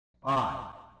5,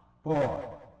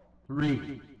 4,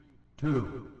 3,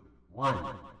 2, 1.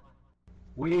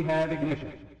 We have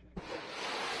ignition.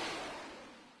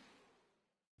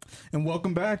 And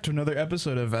welcome back to another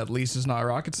episode of At Least It's Not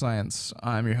Rocket Science.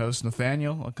 I'm your host,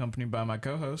 Nathaniel, accompanied by my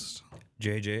co-host,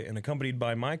 JJ, and accompanied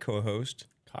by my co-host,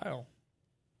 Kyle.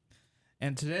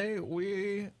 And today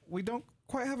we don't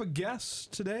quite have a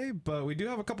guest today, but we do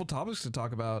have a couple topics to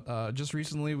talk about. Just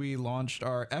recently we launched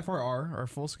our FRR, our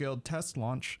full-scale test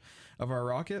launch of our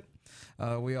rocket.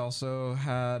 We also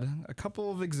had a couple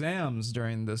of exams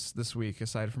during this week,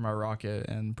 aside from our rocket,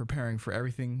 and preparing for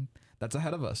everything that's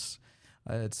ahead of us.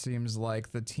 It seems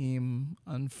like the team,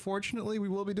 unfortunately, we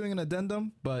will be doing an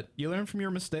addendum, but you learn from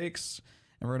your mistakes,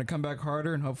 and we're going to come back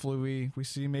harder, and hopefully we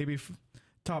see maybe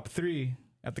top 3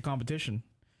 at the competition.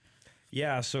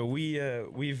 Yeah, so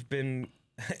we've been,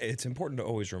 it's important to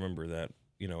always remember that,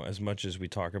 you know, as much as we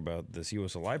talk about this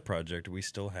USLI project, we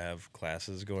still have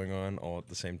classes going on all at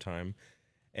the same time,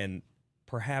 and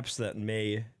perhaps that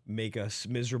may make us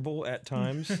miserable at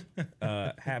times,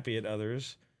 happy at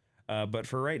others. But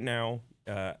for right now,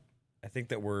 I think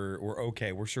that we're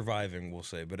okay. We're surviving, we'll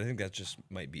say. But I think that just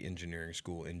might be engineering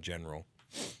school in general.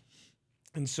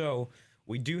 And so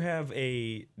we do have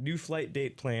a new flight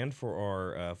date planned for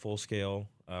our full-scale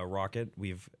rocket.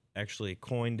 We've actually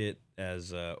coined it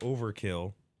as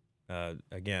Overkill,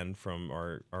 again, from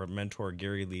our mentor,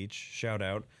 Gary Leach. Shout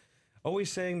out.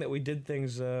 Always saying that we did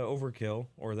things overkill,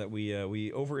 or that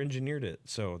we over-engineered it.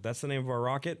 So that's the name of our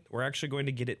rocket. We're actually going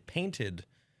to get it painted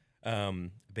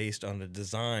based on a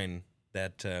design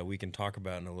that we can talk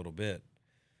about in a little bit.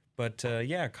 But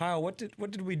yeah, Kyle, what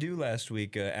did we do last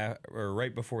week, or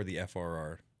right before the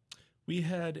FRR? We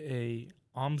had a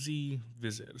OMSI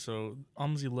visit. So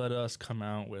OMSI let us come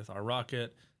out with our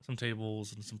rocket, some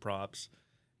tables and some props,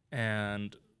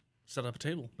 and set up a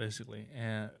table, basically.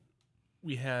 And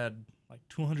we had like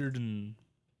 200 and...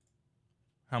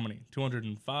 how many?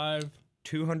 205?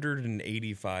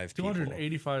 285 people.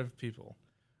 285 people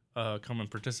come and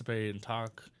participate and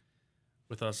talk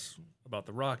with us about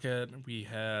the rocket. We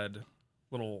had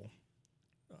little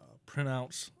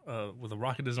printouts with a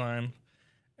rocket design.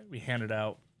 We handed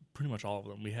out pretty much all of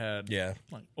them. We had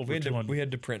like over 200. We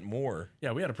had to print more.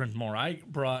 Yeah, we had to print more. I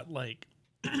brought like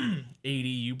 80.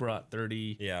 You brought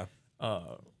 30. Yeah.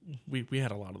 We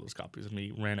had a lot of those copies, and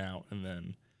we ran out. And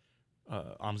then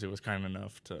OMSI was kind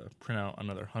enough to print out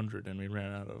another 100, and we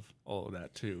ran out of all of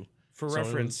that too. For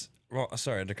reference, well,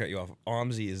 sorry to cut you off.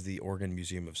 OMSI is the Oregon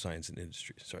Museum of Science and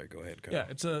Industry. Sorry, go ahead, Kyle. Yeah,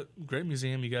 it's a great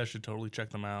museum. You guys should totally check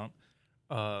them out.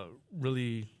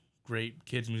 Really great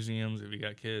kids museums if you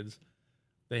got kids.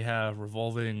 They have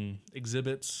revolving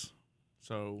exhibits,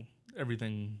 so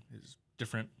everything is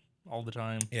different all the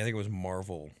time. Yeah, I think it was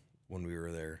Marvel when we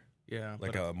were there. Yeah,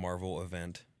 like a Marvel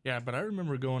event. Yeah, but I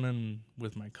remember going in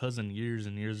with my cousin years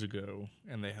and years ago,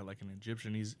 and they had like an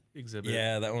Egyptian exhibit.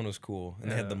 Yeah, that one was cool.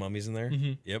 And they had the mummies in there.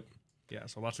 Mm-hmm. Yep. Yeah,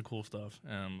 so lots of cool stuff.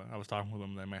 And I was talking with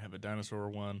them. They might have a dinosaur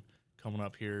one coming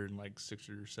up here in like 6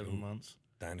 or 7 months.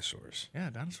 Dinosaurs. Yeah,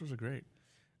 dinosaurs are great.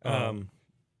 Go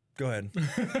ahead.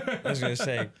 I was going to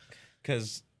say,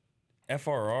 because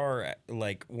FRR,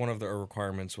 like one of the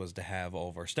requirements was to have all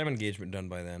of our STEM engagement done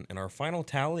by then. And our final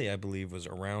tally, I believe, was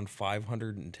around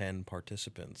 510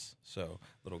 participants. So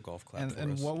little golf clap for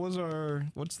and us.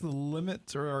 What's the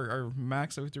limit, or our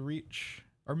max that we have to reach?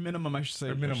 Our minimum, I should say.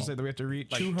 Minimum. I should say that we have to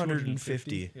reach. Like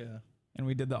 250. Yeah. And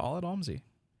we did that all at OMSI.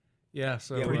 Yeah,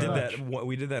 so Yeah, we did that.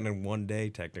 We did that in one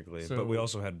day technically, So- but we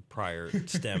also had prior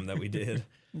STEM that we did.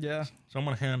 Yeah. So I'm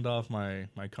gonna hand off my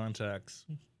contacts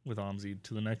with OMSI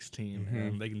to the next team,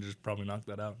 and they can just probably knock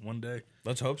that out in one day.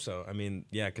 Let's hope so. I mean,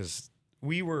 yeah, because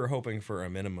we were hoping for a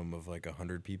minimum of like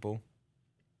 100 people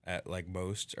at like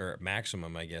most, or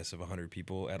maximum, I guess, of 100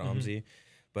 people at OMSI.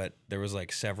 But there was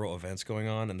like several events going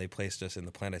on, and they placed us in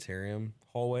the planetarium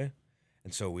hallway.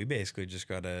 And so we basically just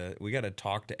we gotta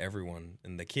talk to everyone.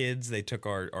 And the kids, they took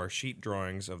our sheet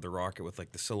drawings of the rocket with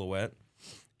like the silhouette.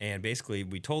 And basically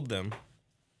we told them,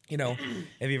 you know,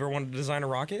 have you ever wanted to design a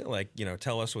rocket? Like, you know,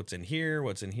 tell us what's in here.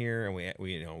 And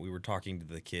we you know, we were talking to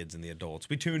the kids and the adults.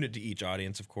 We tuned it to each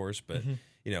audience, of course, but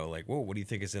you know, like, whoa, what do you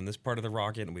think is in this part of the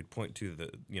rocket? And we'd point to the,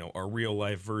 you know, our real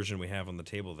life version we have on the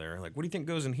table there. Like, what do you think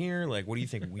goes in here? Like, what do you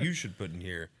think you should put in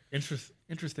here?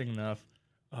 Interesting enough,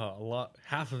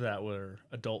 half of that were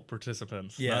adult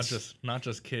participants. Yes. not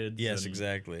just kids. Yes,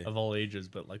 exactly. Of all ages,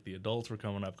 but like the adults were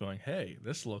coming up going, "Hey,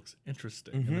 this looks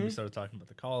interesting." And then we started talking about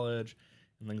the college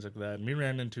and things like that. And we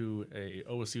ran into a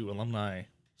OSU alumni,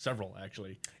 several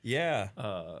actually. Yeah.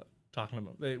 Talking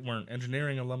about, they weren't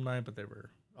engineering alumni, but they were,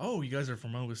 oh, you guys are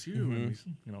from OSU, and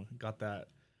we, got that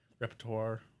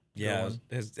repertoire Yeah,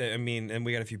 going. I mean, and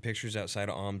we got a few pictures outside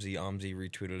of OMSI. OMSI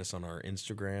retweeted us on our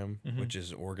Instagram, which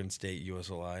is Oregon State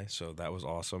USLI, so that was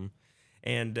awesome.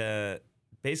 And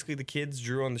basically, the kids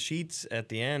drew on the sheets at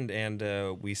the end, and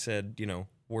we said,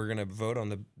 we're gonna vote on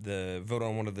the vote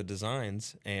on one of the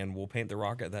designs, and we'll paint the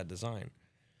rocket that design.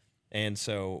 And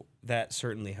so that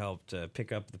certainly helped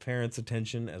pick up the parents'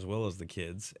 attention as well as the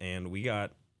kids, and we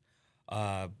got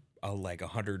like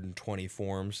 120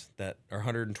 forms or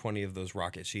 120 of those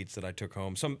rocket sheets that I took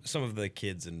home. Some of the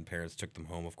kids and parents took them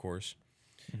home, of course,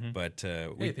 but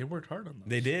They worked hard on those.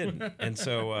 they did. And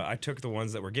so I took the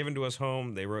ones that were given to us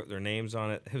home. They wrote their names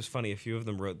on it. It was funny. A few of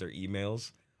them wrote their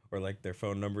emails or like their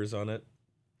phone numbers on it.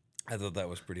 I thought that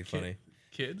was pretty funny.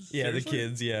 Kids? Yeah, Seriously? the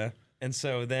kids. Yeah. And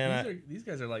so then These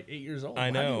guys are like 8 years old.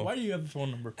 I know. Why do you have the phone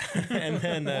number? and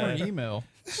then Or an email.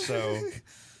 so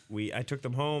I took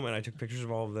them home and I took pictures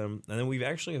of all of them. And then we've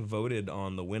actually voted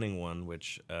on the winning one,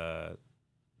 which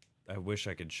I wish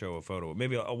I could show a photo.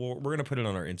 Maybe we're going to put it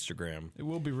on our Instagram. It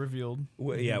will be revealed.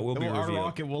 Yeah, we'll be Our revealed.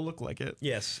 rocket will look like it.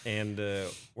 Yes, and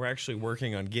we're actually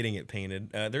working on getting it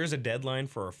painted. There is a deadline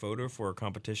for our photo for a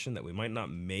competition that we might not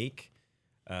make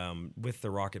with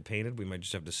the rocket painted. We might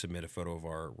just have to submit a photo of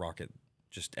our rocket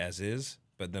just as is,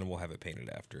 but then we'll have it painted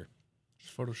after.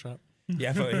 Just Photoshop.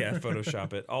 Yeah,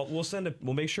 Photoshop it.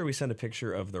 We'll make sure we send a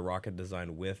picture of the rocket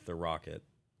design with the rocket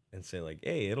and say like,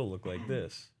 hey, it'll look like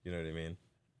this. You know what I mean?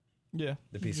 Yeah.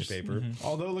 The piece of paper.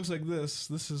 Although it looks like this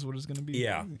is what it's going to be.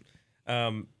 Yeah.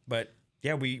 But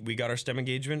yeah, we got our STEM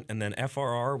engagement, and then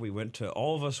FRR,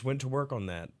 all of us went to work on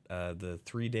that the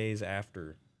 3 days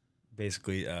after,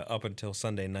 basically up until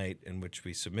Sunday night, in which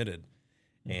we submitted.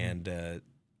 And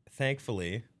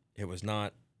thankfully, it was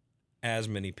not as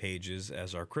many pages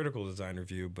as our critical design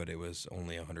review, but it was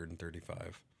only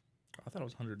 135. I thought it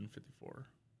was 154.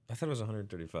 I thought it was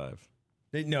 135.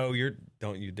 No,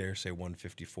 don't you dare say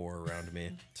 154 around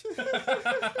me.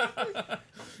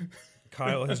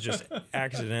 Kyle has just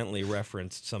accidentally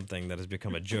referenced something that has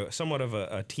become a joke, somewhat of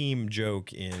a team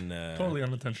joke in. Totally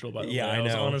unintentional, by the Yeah, way. I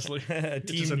know. Honestly, a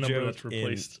it's team just a number joke that's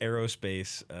replaced. in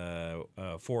aerospace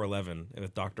 411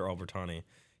 with Dr. Albertani.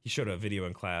 He showed a video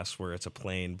in class where it's a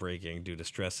plane breaking due to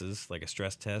stresses, like a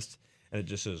stress test, and it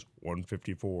just says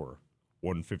 154,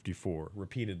 154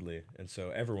 repeatedly, and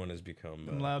so everyone has become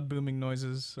And loud booming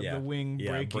noises of the wing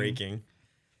breaking.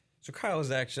 So Kyle has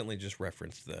accidentally just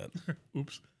referenced that.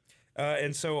 Oops.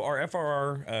 And so our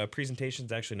FRR presentation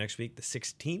is actually next week, the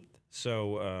 16th.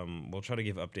 So we'll try to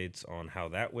give updates on how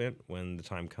that went when the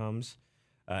time comes.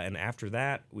 And after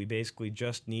that, we basically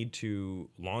just need to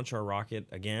launch our rocket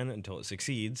again until it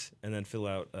succeeds, and then fill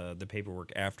out the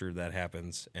paperwork after that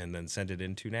happens, and then send it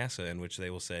into NASA, in which they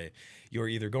will say, you're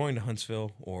either going to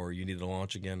Huntsville, or you need to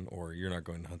launch again, or you're not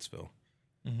going to Huntsville.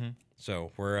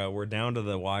 So we're down to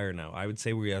the wire now. I would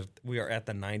say we are at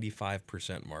the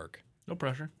 95% mark. No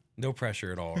pressure. No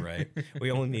pressure at all, right?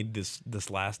 We only need this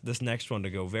next one to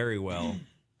go very well,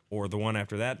 or the one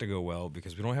after that to go well,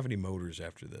 because we don't have any motors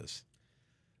after this.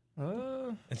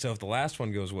 And so if the last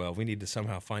one goes well, we need to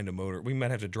somehow find a motor. We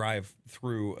might have to drive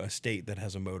through a state that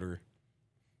has a motor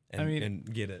and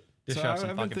get it. Dish So out some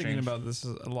I've been pocket thinking change. about this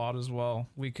a lot as well.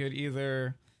 We could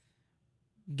either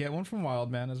get one from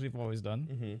Wildman, as we've always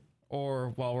done, or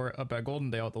while we're up at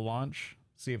Goldendale at the launch,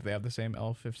 see if they have the same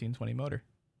L1520 motor.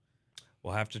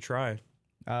 We'll have to try.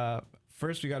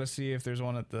 First, we got to see if there's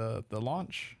one at the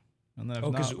launch, and then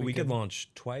if Because not, we could launch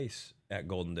twice at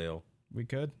Goldendale. We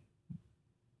could.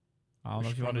 I don't know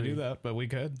should if you want to do probably- that, but we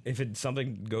could. If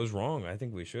something goes wrong, I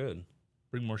think we should.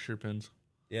 Bring more shear pins.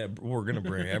 Yeah, we're gonna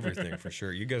bring everything for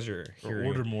sure. You guys are Or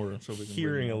order more so we can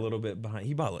hearing bring a more. little bit behind.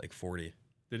 He bought like 40.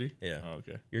 Did he? Yeah. Oh,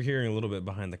 okay. You're hearing a little bit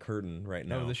behind the curtain right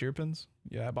now. No, the shear pins?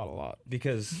 Yeah, I bought a lot.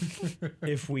 Because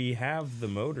if we have the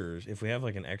motors, if we have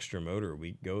like an extra motor,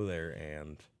 we go there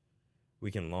and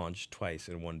we can launch twice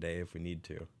in one day if we need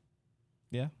to.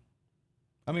 Yeah.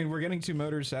 I mean, we're getting 2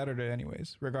 motors Saturday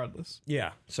anyways, regardless.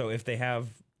 Yeah. So if they have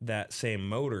that same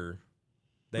motor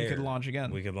there, We could launch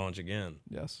again. We could launch again,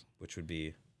 Yes. which would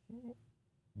be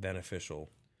beneficial,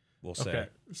 we'll say. Okay.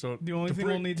 So The only to thing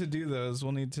bring- we'll need to do, though, is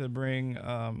we'll need to bring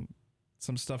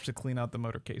some stuff to clean out the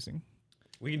motor casing.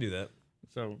 We can do that.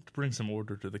 So to bring some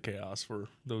order to the chaos for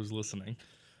those listening,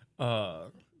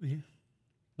 what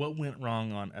went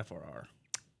wrong on FRR?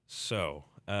 So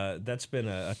that's been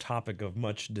a topic of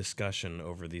much discussion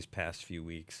over these past few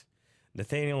weeks.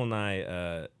 Nathaniel and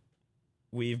I,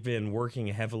 we've been working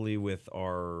heavily with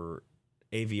our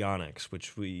avionics,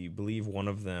 which we believe one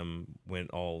of them went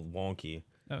all wonky.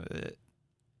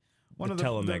 One The of the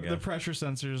Telemega. pressure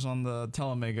sensors on the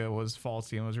Telemega was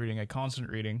faulty and was reading a constant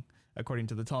reading, according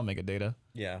to the Telemega data.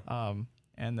 Yeah.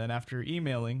 And then after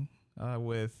emailing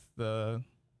with the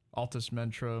Altus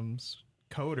Mentrum's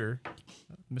coder,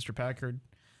 Mr. Packard,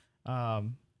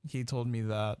 he told me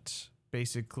that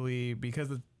basically because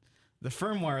the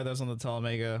firmware that's on the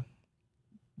Telemega,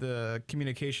 the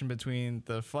communication between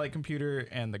the flight computer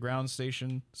and the ground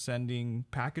station sending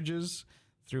packages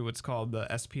through what's called the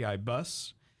SPI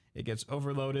bus, it gets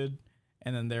overloaded,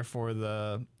 and then therefore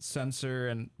the sensor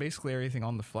and basically everything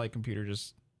on the flight computer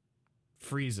just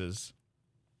freezes.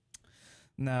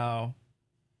 Now,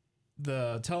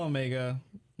 the Telemega,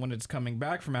 when it's coming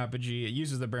back from Apogee, it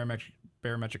uses the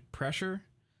barometric pressure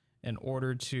in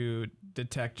order to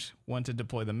detect when to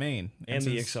deploy the main. And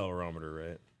the accelerometer,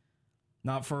 right?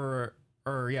 Not for,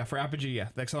 for Apogee, yeah.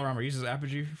 The accelerometer uses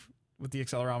Apogee with the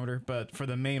accelerometer, but for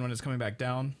the main, when it's coming back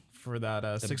down for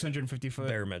that 650 foot,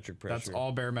 barometric pressure. That's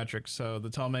all barometric. So the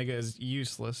Telemega is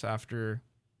useless after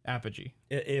Apogee.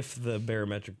 If the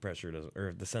barometric pressure doesn't, or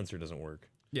if the sensor doesn't work.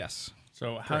 Yes.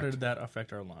 So how did that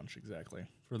affect our launch exactly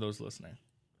for those listening?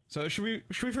 So should we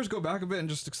first go back a bit and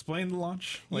just explain the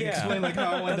launch? Explain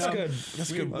how it went That's down? good.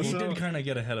 That's good. We did kind of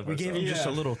get ahead of We ourselves. gave him just a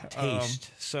Yeah. little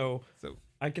taste. So so-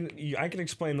 I can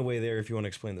explain the way there if you want to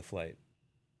explain the flight.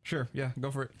 Sure, yeah,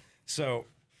 go for it. So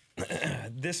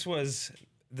this was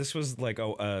like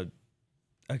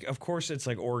of course it's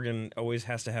like Oregon always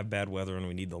has to have bad weather and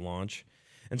we need the launch.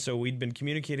 And so we'd been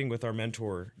communicating with our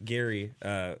mentor, Gary,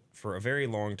 for a very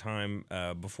long time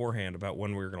beforehand about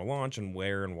when we were going to launch and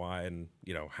where and why and,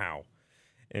 how.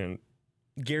 And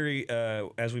Gary,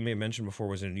 as we may have mentioned before,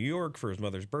 was in New York for his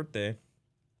mother's birthday.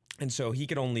 And so he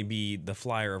could only be the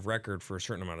flyer of record for a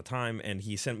certain amount of time. And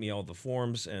he sent me all the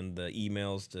forms and the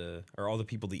emails or all the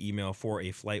people to email for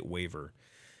a flight waiver.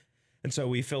 And so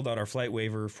we filled out our flight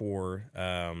waiver for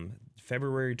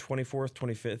February 24th,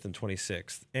 25th, and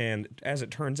 26th. And as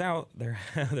it turns out, there's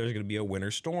going to be a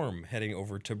winter storm heading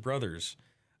over to Brothers,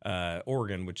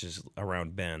 Oregon, which is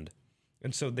around Bend.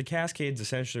 And so the Cascades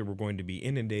essentially were going to be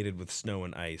inundated with snow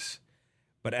and ice.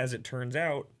 But as it turns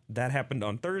out, that happened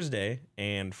on Thursday,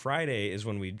 and Friday is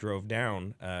when we drove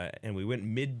down, and we went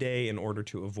midday in order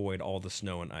to avoid all the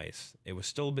snow and ice. It was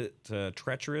still a bit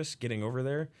treacherous getting over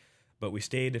there, but we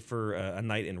stayed for a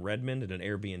night in Redmond at an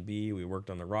Airbnb. We worked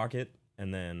on the rocket,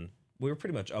 and then we were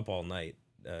pretty much up all night.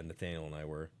 Nathaniel and I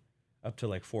were up to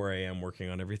like 4 a.m. working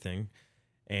on everything.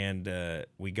 And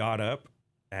we got up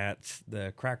at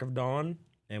the crack of dawn,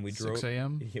 and we drove 6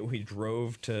 a.m. We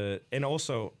drove to, and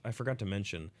also I forgot to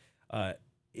mention,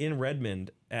 in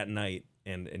Redmond at night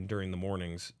and during the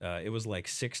mornings, it was like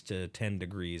 6 to 10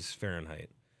 degrees Fahrenheit.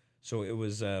 So it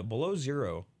was below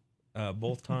zero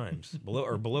both times,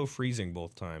 below freezing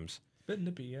both times. Bit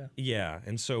nippy, yeah. Yeah,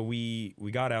 and so we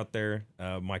got out there.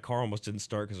 My car almost didn't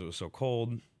start because it was so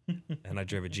cold, and I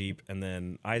drove a Jeep. And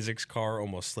then Isaac's car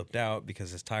almost slipped out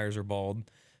because his tires are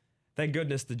bald. Thank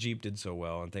goodness the Jeep did so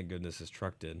well, and thank goodness his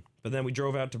truck did. But then we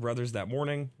drove out to Brothers that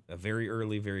morning, very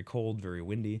early, very cold, very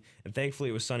windy, and thankfully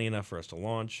it was sunny enough for us to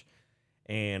launch.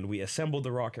 And we assembled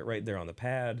the rocket right there on the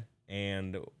pad.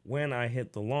 And when I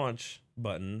hit the launch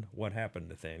button, what happened,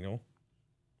 Nathaniel?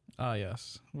 Ah,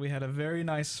 yes. We had a very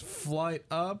nice flight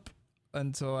up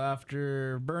until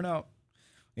after burnout.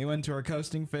 We went to our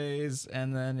coasting phase,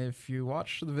 and then if you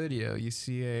watch the video, you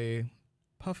see a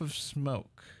puff of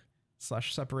smoke /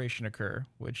 separation occur,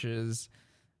 which is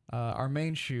our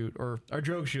main chute, or our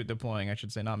drogue chute deploying, I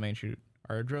should say, not main chute,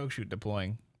 our drogue chute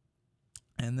deploying.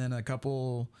 And then a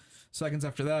couple seconds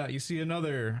after that, you see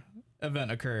another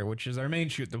event occur, which is our main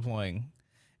chute deploying.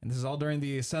 And this is all during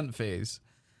the ascent phase.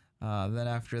 Then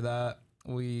after that,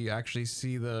 we actually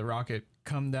see the rocket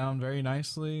come down very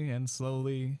nicely and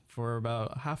slowly for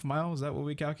about half a mile. Is that what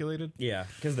we calculated? Yeah,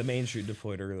 because the main chute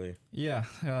deployed early. Yeah,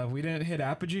 we didn't hit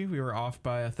apogee. We were off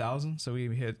by 1,000, so we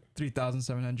hit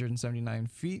 3,779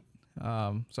 feet.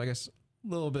 So I guess a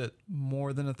little bit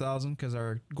more than 1,000 because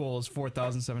our goal is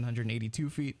 4,782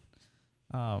 feet.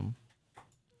 But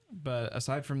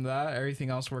aside from that, everything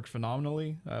else worked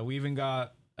phenomenally. We even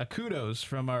got a kudos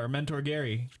from our mentor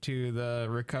Gary to the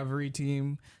recovery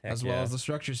team as well as the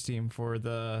structures team for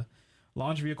the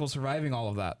launch vehicle surviving all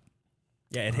of that.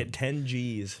 Yeah, it hit 10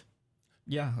 Gs.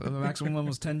 Yeah, the maximum one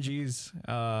was 10 Gs.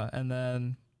 And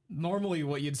then normally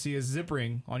what you'd see is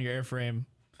zippering on your airframe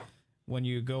when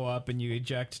you go up and you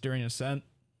eject during ascent.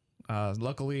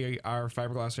 Luckily, our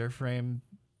fiberglass airframe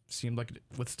seemed like it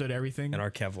withstood everything. And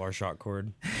our Kevlar shock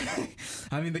cord.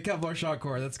 I mean, the Kevlar shock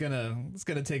cord, it's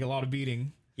gonna take a lot of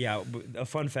beating. Yeah, a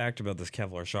fun fact about this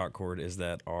Kevlar shock cord is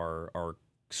that our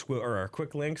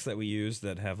quick links that we use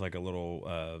that have like a little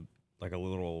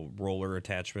roller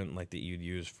attachment like that you'd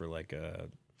use for like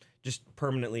just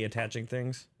permanently attaching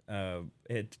things.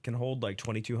 It can hold like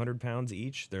 2,200 pounds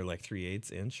each. They're like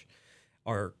 3/8 inch.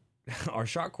 Our our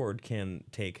shot cord can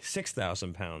take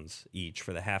 6,000 pounds each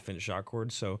for the 1/2 inch shot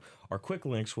cord. So our quick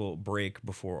links will break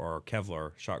before our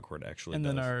Kevlar shot cord actually And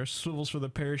does. then our swivels for the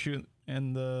parachute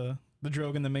and the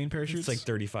drogue and the main parachutes. It's like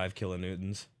 35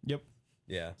 kilonewtons. Yep.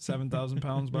 Yeah. 7,000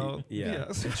 pounds about. Yeah.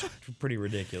 It's pretty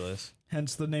ridiculous.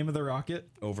 Hence the name of the rocket.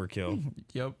 Overkill.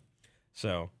 Yep.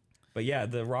 So, but yeah,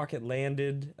 the rocket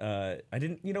landed. I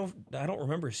don't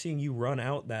remember seeing you run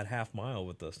out that half mile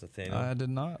with us, Nathaniel. I did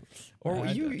not. Or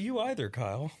you either,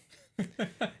 Kyle.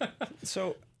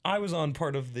 So I was on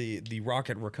part of the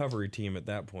rocket recovery team at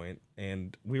that point,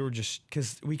 and we were just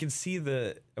because we can see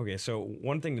okay. So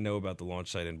one thing to know about the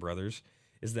launch site in Brothers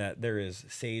is that there is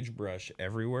sagebrush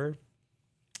everywhere,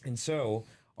 and so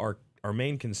our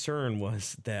main concern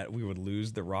was that we would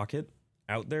lose the rocket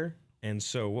out there. And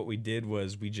so what we did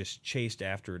was we just chased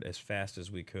after it as fast as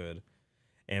we could,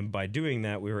 and by doing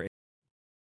that, we were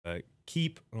able to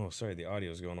keep. Oh, sorry, the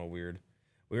audio is going all weird.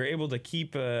 We were able to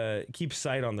keep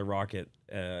sight on the rocket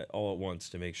all at once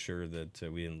to make sure that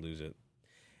we didn't lose it.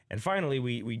 And finally,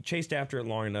 we chased after it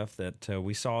long enough that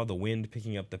we saw the wind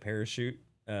picking up the parachute.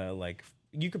 Like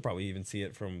you could probably even see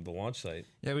it from the launch site.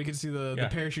 Yeah, we could see the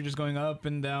parachute just going up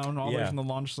and down all the way from the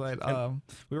launch site.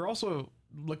 We were also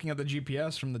looking at the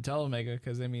GPS from the Telemega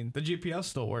because, I mean, the GPS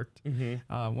still worked.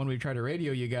 Mm-hmm. When we tried to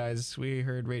radio you guys, we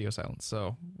heard radio silence.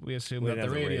 So we assumed that the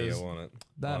radio on it.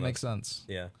 That makes sense.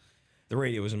 Yeah. The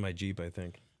radio was in my Jeep, I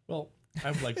think. Well,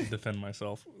 I would like to defend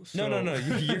myself. No. I'm not,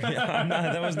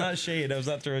 that was not shade. I was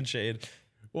not throwing shade.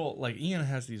 Well, like Ian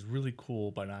has these really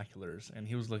cool binoculars, and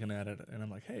he was looking at it, and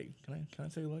I'm like, "Hey, can I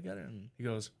take a look at it?" And he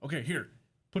goes, "Okay, here,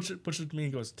 push it to me."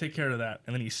 And goes, "Take care of that."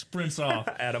 And then he sprints off.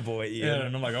 Attaboy, Ian. Yeah,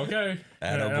 and I'm like, "Okay."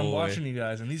 And I'm Attaboy. watching you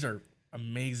guys, and these are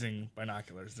amazing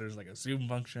binoculars. There's like a zoom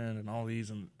function and all these,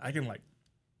 and I can like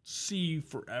see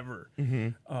forever.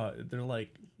 Mm-hmm. They're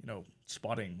like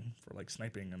spotting for like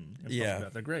sniping and stuff like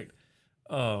that. They're great.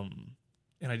 And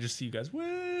I just see you guys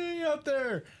way out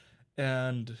there,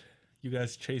 and you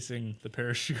guys chasing the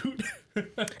parachute.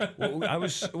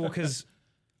 Because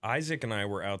Isaac and I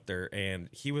were out there, and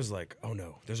he was like, "Oh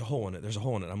no, there's a hole in it. There's a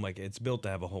hole in it." I'm like, "It's built to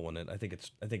have a hole in it. I think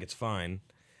it's fine."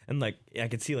 And like I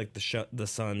could see like the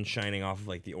sun shining off of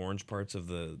like the orange parts of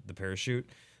the parachute.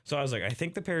 So I was like, I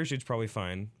think the parachute's probably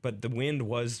fine, but the wind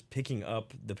was picking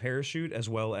up the parachute as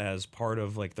well as part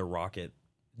of like the rocket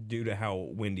due to how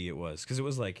windy it was, because it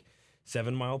was like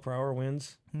 7-mile-per-hour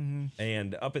winds,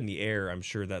 and up in the air. I'm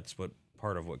sure that's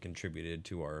part of what contributed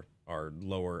to our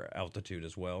lower altitude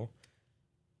as well.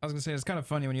 I was gonna say, it's kind of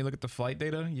funny when you look at the flight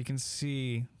data, you can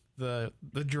see the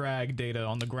drag data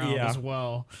on the ground as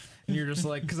well, and you're just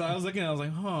like, because I was looking, I was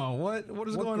like, what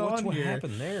is going on what here?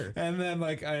 happened there? And then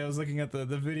like I was looking at the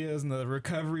videos and the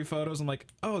recovery photos. I'm like,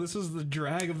 oh, this is the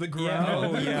drag of the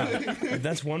ground.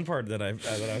 That's one part that I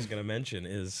was going to mention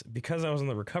is because I was on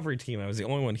the recovery team, I was the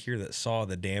only one here that saw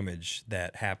the damage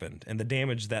that happened and the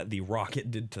damage that the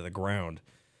rocket did to the ground.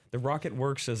 The rocket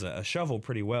works as a shovel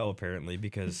pretty well, apparently,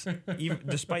 because even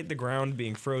despite the ground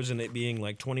being frozen, it being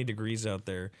like 20 degrees out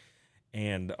there,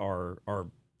 and our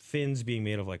fins being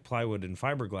made of like plywood and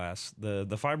fiberglass, the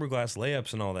fiberglass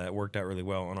layups and all that worked out really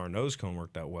well, and our nose cone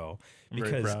worked out well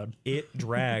because it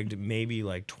dragged maybe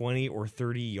like 20 or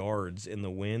 30 yards in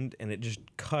the wind, and it just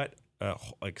cut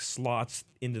like slots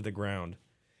into the ground,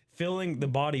 filling the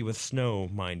body with snow,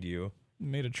 mind you.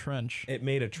 Made a trench. It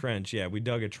made a trench, yeah. We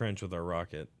dug a trench with our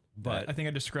rocket. But I think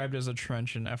I described it as a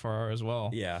trench in FRR as well.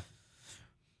 Yeah.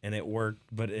 And it worked,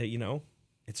 but it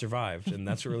survived, and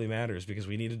that's what really matters, because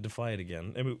we needed to fly it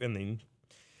again. And then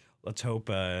let's hope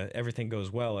everything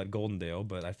goes well at Goldendale,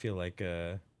 but I feel like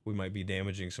we might be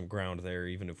damaging some ground there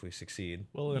even if we succeed.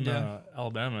 Well, in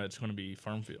Alabama, it's going to be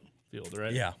farm field,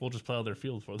 right? Yeah. We'll just plow their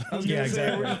field for them. Yeah,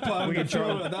 exactly. We can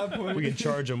charge at that point. We can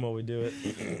charge them while we do it.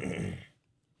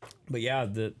 But yeah,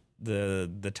 the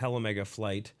Telemega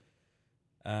flight,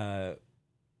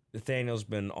 Nathaniel's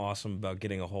been awesome about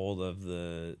getting a hold of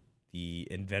the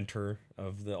inventor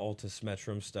of the Altus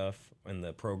Metrum stuff and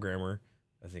the programmer.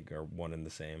 I think are one and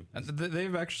the same. And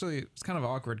they've actually, it's kind of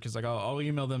awkward because like I'll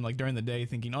email them like during the day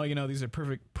thinking, these are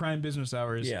perfect prime business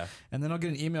hours. Yeah. And then I'll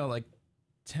get an email like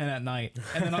 10 at night,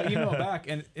 and then I'll email back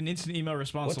and an instant email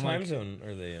response. What time zone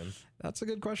are they in? That's a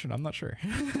good question. I'm not sure.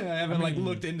 I haven't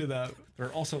looked into that.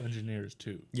 They're also engineers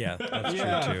too. Yeah, that's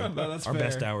true too. That's Our fair.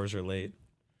 best hours are late.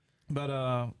 But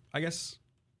I guess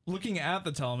looking at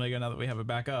the Telemega now that we have it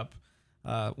back up,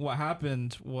 what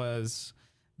happened was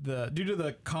due to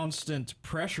the constant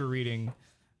pressure reading,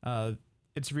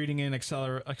 it's reading in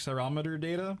accelerometer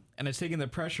data, and it's taking the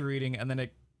pressure reading, and then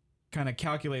it kind of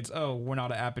calculates, oh, we're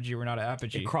not at apogee, we're not at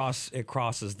apogee. It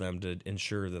crosses them to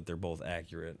ensure that they're both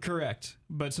accurate. Correct.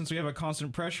 But since we have a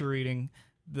constant pressure reading,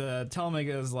 the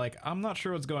telemega is like, I'm not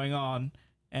sure what's going on,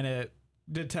 and it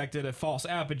detected a false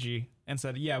apogee and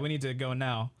said, yeah, we need to go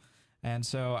now. And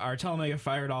so our telemega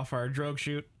fired off our drogue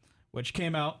chute, which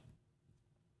came out,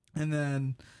 and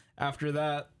then after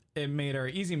that, it made our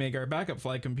EasyMega, our backup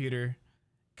flight computer,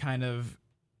 kind of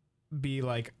be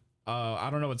like, I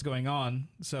don't know what's going on.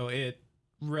 So it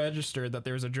registered that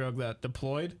there was a drogue that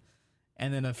deployed,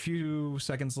 and then a few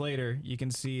seconds later, you can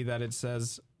see that it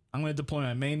says, I'm going to deploy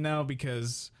my main now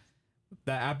because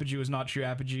that apogee was not true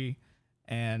apogee,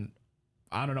 and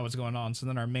I don't know what's going on. So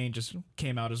then our main just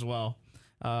came out as well.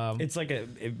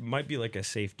 It might be like a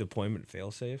safe deployment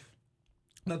failsafe.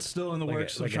 That's still in the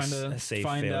works. We're like trying to a safe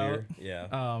find failure. out.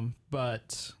 Yeah.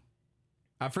 But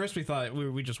at first we thought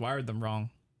we just wired them wrong,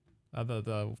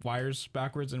 the wires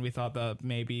backwards, and we thought that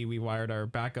maybe we wired our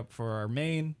backup for our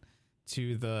main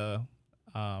to the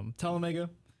telemega,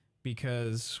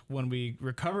 because when we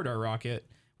recovered our rocket,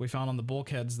 we found on the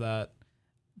bulkheads that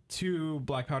 2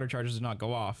 black powder charges did not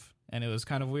go off. And it was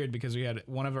kind of weird because we had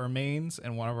one of our mains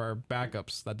and one of our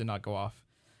backups that did not go off.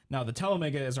 Now, the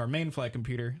telemega is our main flight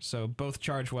computer, so both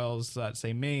charge wells that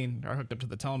say main are hooked up to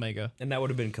the telemega. And that would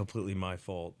have been completely my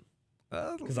fault.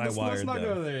 Because I Let's wired not them.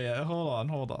 go there yet.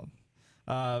 Hold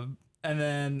on. And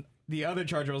then the other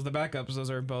charge wells, the backups, those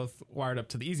are both wired up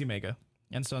to the EasyMega.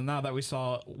 And so now that we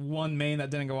saw one main that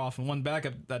didn't go off and one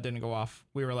backup that didn't go off,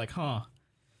 we were like,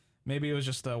 maybe it was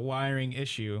just a wiring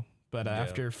issue. But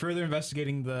after further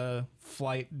investigating the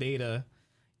flight data,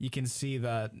 you can see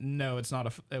that no,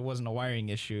 it wasn't a wiring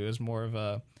issue. It was more of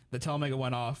the telemega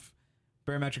went off,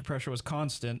 barometric pressure was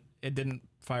constant. It didn't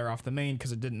fire off the main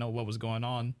because it didn't know what was going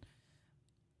on.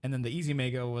 And then the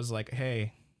EasyMega was like,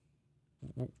 hey,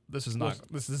 this is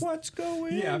what's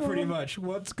going on? Yeah, pretty much.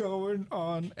 What's going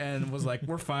on? And was like,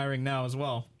 we're firing now as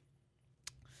well.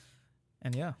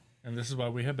 And yeah. And this is why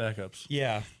we have backups.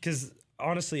 Yeah, because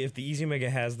honestly, if the EasyMega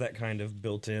has that kind of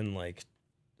built-in, like,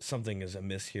 something is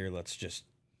amiss here, let's just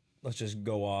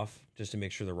go off just to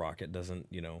make sure the rocket doesn't,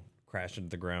 crash into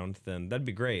the ground, then that'd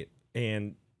be great.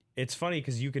 And it's funny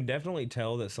because you can definitely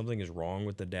tell that something is wrong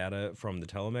with the data from the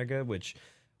telemega, which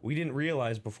we didn't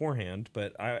realize beforehand,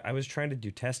 but I was trying to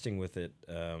do testing with it,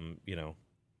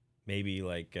 maybe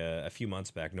like a few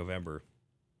months back, November.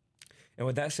 And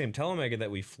with that same telemega that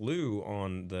we flew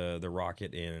on the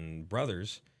rocket in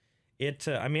Brothers,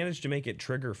 I managed to make it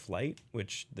trigger flight,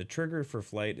 which the trigger for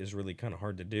flight is really kind of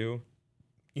hard to do.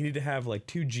 You need to have like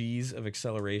 2 G's of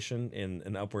acceleration in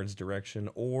an upwards direction,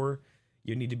 or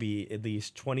you need to be at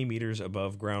least 20 meters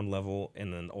above ground level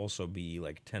and then also be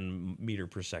like 10 meter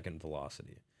per second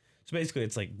velocity. So basically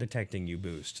it's like detecting you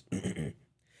boost.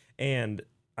 And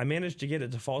I managed to get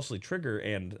it to falsely trigger,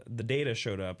 and the data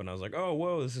showed up, and I was like, oh,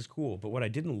 whoa, this is cool. But what I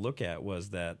didn't look at was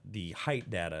that the height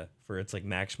data for its like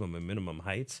maximum and minimum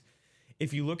heights,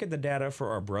 if you look at the data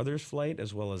for our Brothers flight,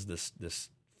 as well as this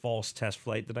false test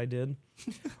flight that I did,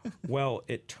 well,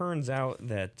 it turns out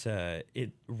that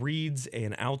it reads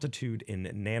an altitude in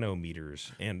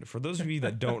nanometers. And for those of you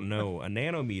that don't know, a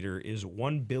nanometer is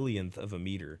 1/1000th of a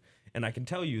meter. And I can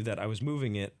tell you that I was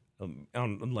moving it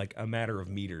on like a matter of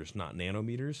meters, not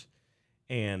nanometers.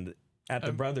 And at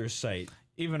the Brothers site,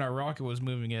 even our rocket was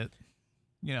moving it,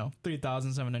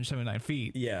 3,779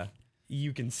 feet. Yeah.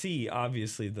 You can see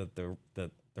obviously that the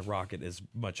rocket is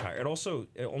much higher.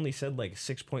 It only said like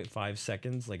 6.5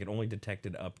 seconds, like it only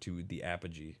detected up to the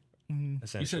apogee.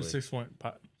 Essentially. You said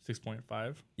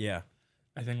 6.5? Yeah.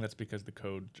 I think that's because the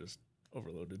code just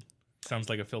overloaded. Sounds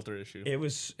like a filter issue. It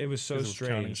was so It was counting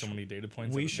strange. so many data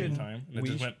points at the same time, and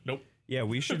it just went nope. Yeah,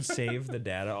 we should save the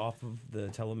data off of the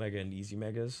telemega and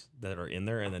EasyMegas that are in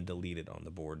there and then delete it on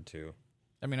the board too.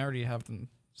 I mean, I already have them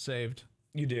saved.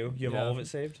 You do? You have all of it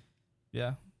saved?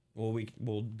 Yeah. Well,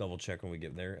 we'll double check when we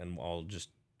get there, and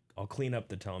I'll clean up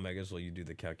the telemegas while you do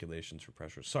the calculations for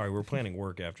pressure. Sorry, we're planning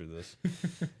work after this.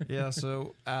 Yeah,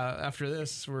 so after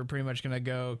this, we're pretty much going to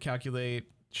go calculate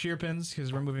shear pins,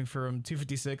 because we're moving from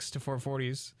 256 to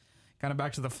 440s. Kind of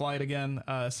back to the flight again.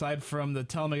 Aside from the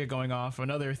telemega going off,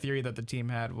 another theory that the team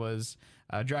had was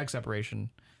drag separation,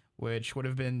 which would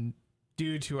have been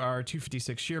due to our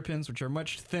 256 shear pins, which are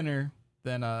much thinner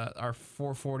than our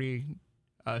 440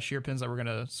 shear pins that we're going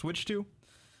to switch to.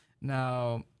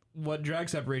 Now, what drag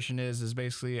separation is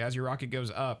basically as your rocket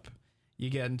goes up, you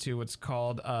get into what's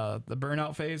called the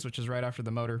burnout phase, which is right after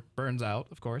the motor burns out,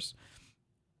 of course.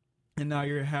 And now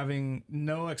you're having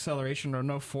no acceleration or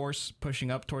no force pushing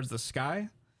up towards the sky,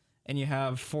 and you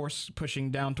have force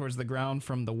pushing down towards the ground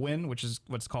from the wind, which is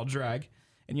what's called drag.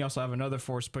 and you also have another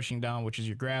force pushing down, which is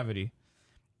your gravity.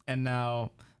 And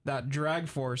now that drag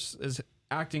force is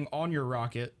acting on your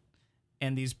rocket,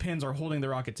 and these pins are holding the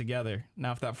rocket together.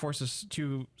 Now, if that force is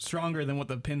too stronger than what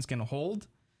the pins can hold,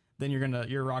 then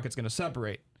your rocket's gonna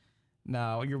separate.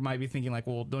 Now, you might be thinking like,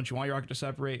 well, don't you want your rocket to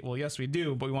separate? Well, yes, we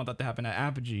do, but we want that to happen at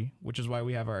apogee, which is why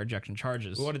we have our ejection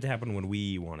charges. We want it to happen when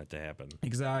we want it to happen.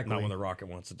 Exactly. Not when the rocket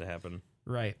wants it to happen.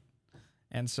 Right.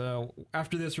 And so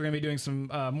after this, we're going to be doing some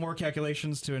more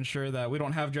calculations to ensure that we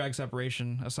don't have drag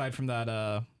separation, aside from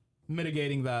that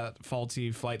mitigating that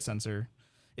faulty flight sensor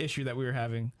issue that we were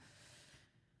having.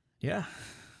 Yeah.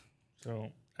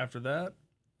 So after that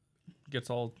gets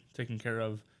all taken care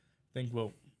of, I think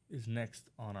what is next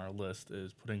on our list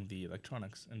is putting the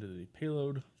electronics into the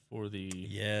payload for the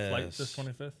flight this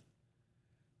 25th.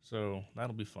 So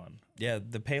that'll be fun. Yeah,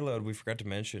 the payload, we forgot to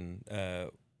mention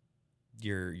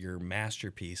your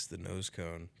masterpiece, the nose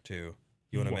cone, too.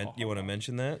 You want to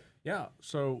mention that? Yeah.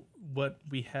 So what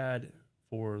we had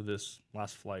for this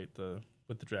last flight,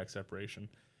 with the drag separation,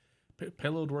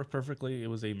 payload worked perfectly. It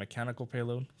was a mechanical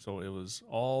payload, so it was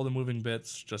all the moving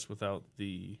bits, just without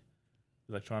the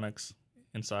electronics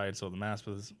inside. So the mass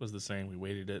was the same. We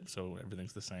weighted it, so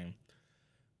everything's the same.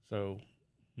 So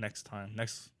next time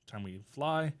we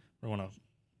fly, we're gonna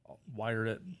wire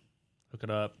it, hook it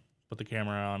up, put the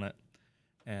camera on it,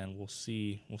 and we'll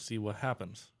see what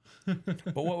happens.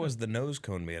 But what was the nose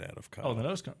cone made out of, Kyle? Oh, the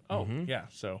nose cone. Oh, yeah.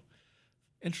 So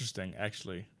interesting,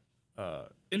 actually.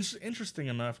 Interesting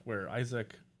enough where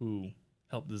Isaac, who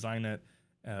helped design it,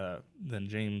 then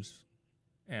James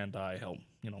and I helped,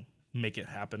 make it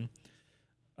happen.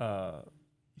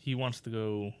 He wants to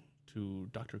go to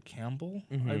Dr. Campbell,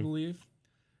 I believe,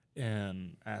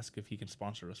 and ask if he can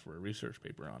sponsor us for a research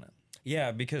paper on it.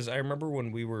 Yeah, because I remember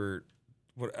when we were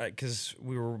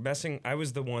messing. I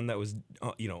was the one that was,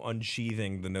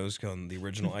 unsheathing the nose cone, the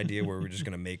original idea where we were just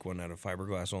going to make one out of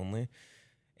fiberglass only.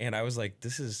 And I was like,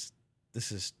 this is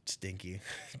stinky.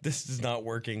 This is not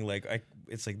working. I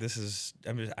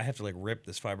have to rip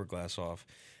this fiberglass off.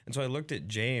 And so I looked at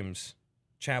James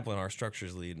Chaplin, our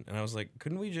structures lead, and I was like,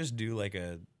 couldn't we just do a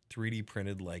 3D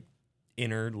printed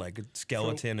inner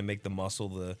skeleton and make the muscle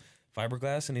the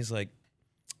fiberglass? And he's like,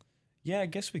 yeah, I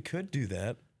guess we could do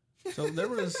that. So there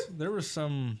was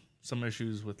some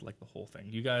issues with the whole thing.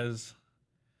 You guys,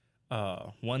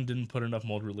 one, didn't put enough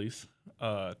mold release.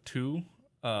 Two,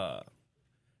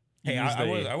 hey,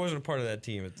 I wasn't a part of that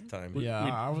team at the time. Yeah,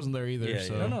 I wasn't there either. Yeah,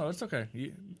 so. yeah. No, it's okay.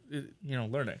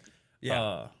 Learning.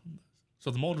 Yeah. So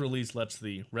the mold release lets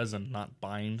the resin not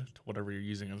bind to whatever you're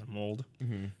using as a mold.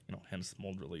 Mm-hmm. Hence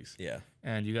mold release. Yeah.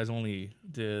 And you guys only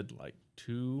did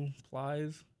 2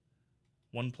 plies,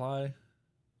 1 ply,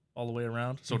 all the way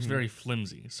around. So it's very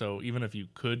flimsy. So even if you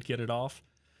could get it off,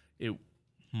 it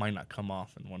might not come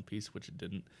off in one piece, which it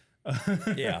didn't.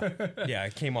 Yeah,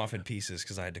 it came off in pieces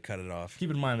because I had to cut it off. Keep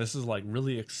in mind, this is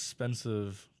really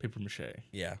expensive paper mache.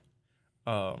 Yeah.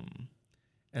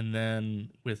 And then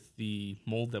with the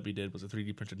mold that we did was a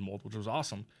 3D printed mold, which was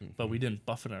awesome, but we didn't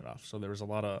buff it enough. So there was a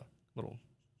lot of little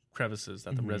crevices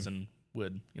that the resin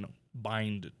would,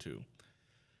 bind to.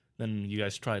 Then you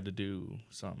guys tried to do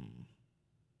some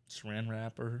saran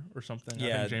wrap or something.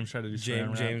 Yeah, I think James tried to do saran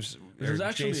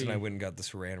wrap. James and I went and got the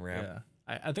saran wrap. Yeah,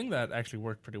 I think that actually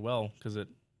worked pretty well because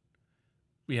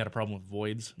we had a problem with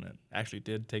voids, and it actually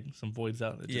did take some voids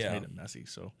out. It just made it messy.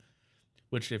 So,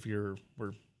 which if we're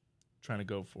trying to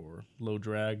go for low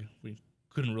drag, we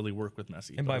couldn't really work with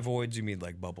messy. And by voids, you mean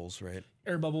bubbles, right?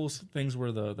 Air bubbles, things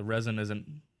where the resin isn't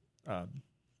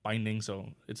binding, so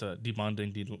it's a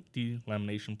debonding,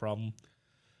 delamination problem.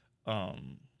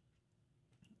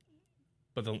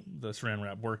 But the saran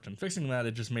wrap worked, and fixing that,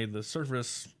 it just made the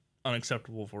surface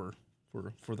unacceptable for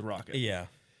the rocket. Yeah.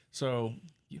 So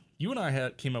you and I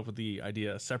came up with the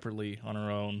idea separately on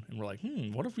our own, and we're like,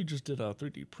 what if we just did a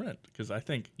 3D print? Because I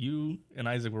think you and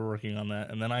Isaac were working on that,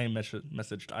 and then I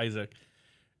messaged Isaac,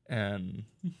 and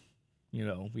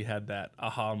we had that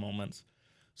aha moments.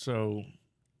 So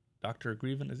Dr.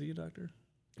 Grieven, is he a doctor?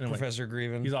 Anyway, Professor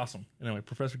Grieven. He's awesome. Anyway,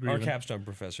 Professor Grieven. Our capstone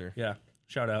professor. Yeah.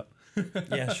 Shout out.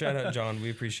 Yeah, shout out, John. We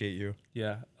appreciate you.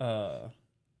 Yeah.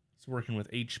 It's working with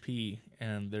HP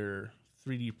and their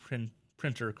 3D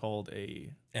printer called a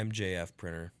MJF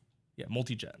printer. Yeah,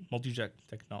 multi-jet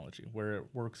technology, where it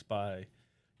works by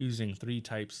using 3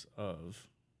 types of,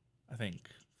 I think,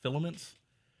 filaments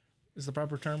is the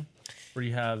proper term, where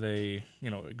you have it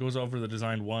goes over the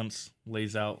design once,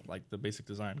 lays out the basic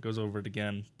design, goes over it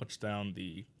again, puts down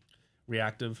the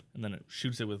reactive, and then it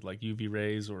shoots it with UV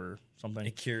rays or something.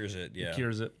 It cures it, yeah. It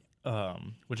cures it,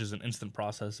 which is an instant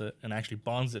process, and actually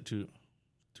bonds it to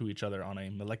to each other on a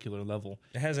molecular level,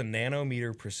 It has a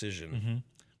nanometer precision.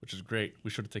 which is great.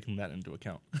 We should have taken that into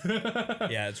account.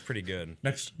 Yeah, it's pretty good.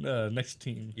 Next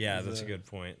team. Yeah, is, that's a good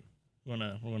point. we're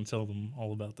gonna tell them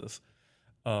all about this.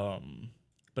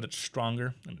 But it's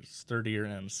stronger and it's sturdier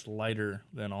and it's lighter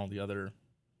than all the other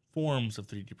forms of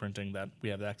 3D printing that we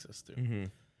have access to.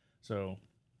 So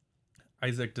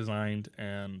Isaac designed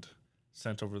and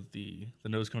sent over the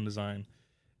nose cone design,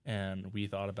 and we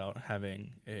thought about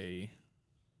having the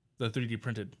 3D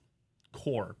printed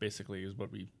core, basically, is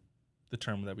the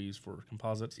term that we use for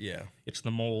composites. Yeah. It's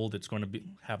the mold. It's going to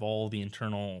have all the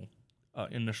internal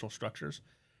initial structures,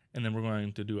 and then we're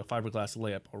going to do a fiberglass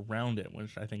layup around it,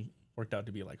 which I think worked out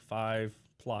to be like 5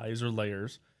 plies or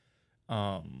layers.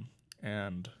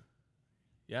 And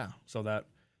yeah, so that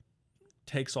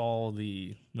takes all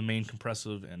the main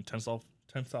compressive and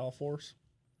tensile force.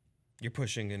 You're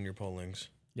pushing and you're pullings.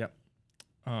 Yep.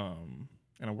 And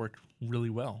it worked really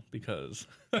well because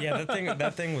Yeah,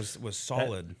 that thing was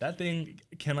solid. that thing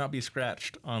cannot be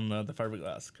scratched on the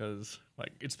fiberglass because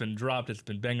like it's been dropped, it's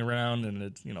been banged around, and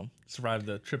it's survived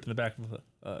the trip in the back of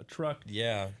a truck.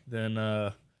 Yeah.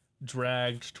 Then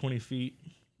dragged 20 feet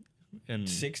and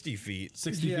 60 feet.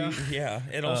 60 Yeah. feet. Yeah.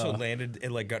 It also landed,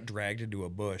 it like got dragged into a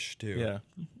bush too. Yeah.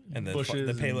 And the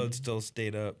Bushes payload and still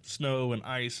stayed up. snow and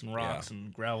ice and rocks Yeah.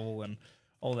 and gravel and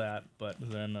all that. But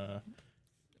then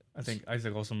I think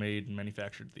Isaac also made and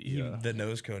manufactured The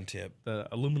nose cone tip. the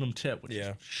aluminum tip, which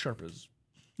Yeah. is sharp as.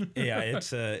 Yeah,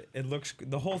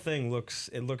 the whole thing looks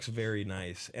very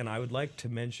nice. And I would like to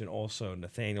mention also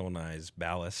Nathaniel and I's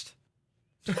ballast.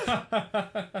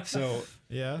 So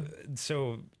Yeah.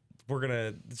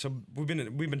 we've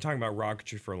been talking about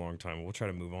rocketry for a long time. We'll try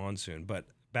to move on soon, but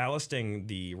ballasting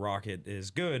the rocket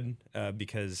is good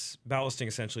because ballasting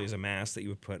essentially is a mass that you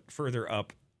would put further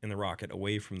up in the rocket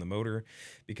away from the motor,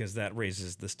 because that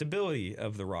raises the stability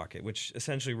of the rocket, which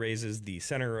essentially raises the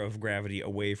center of gravity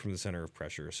away from the center of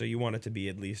pressure. So you want it to be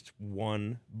at least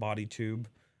 1 body tube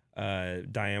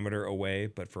diameter away,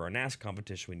 but for our NASA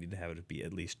competition, we need to have it be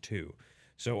at least 2.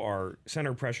 So our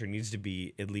center of pressure needs to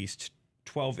be at least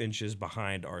 12 inches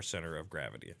behind our center of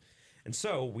gravity. And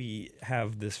so we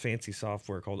have this fancy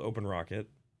software called Open Rocket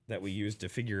that we use to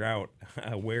figure out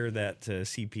where that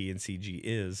CP and CG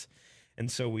is. And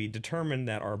so we determined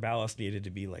that our ballast needed to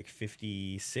be like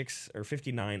 56 or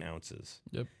 59 ounces.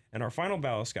 Yep. And our final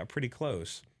ballast got pretty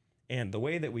close. And the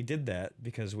way that we did that,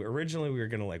 because originally we were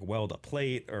going to like weld a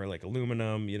plate or like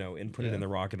aluminum, and put it in the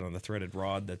rocket on the threaded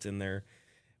rod that's in there.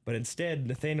 But instead,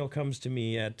 Nathaniel comes to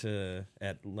me at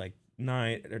like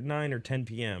 9 or 10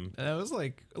 p.m. And it was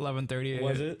like 11:30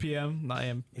 Was it? p.m. 9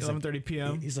 a.m. 11:30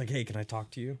 p.m. He's like, hey, can I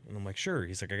talk to you? And I'm like, sure.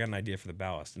 He's like, I got an idea for the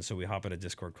ballast. And so we hop in a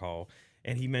Discord call,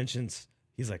 and he mentions,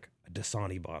 he's like, a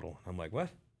Dasani bottle. I'm like, what?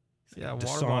 Yeah, water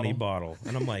Dasani bottle. bottle.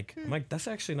 And I'm like, that's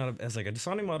actually not, as like a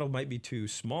Dasani bottle might be too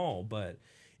small, but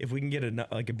if we can get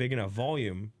a big enough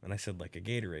volume, and I said like a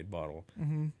Gatorade bottle.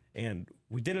 Mm-hmm. And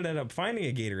we didn't end up finding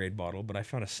a Gatorade bottle, but I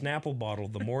found a Snapple bottle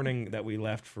the morning that we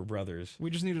left for Brothers. We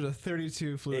just needed a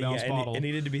 32 fluid Yeah, ounce bottle. it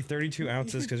needed to be 32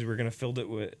 ounces because we were going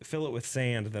to fill it with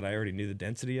sand that I already knew the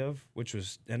density of, which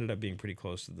ended up being pretty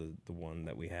close to the one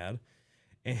that we had.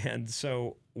 And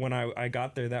so when I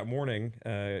got there that morning,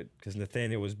 because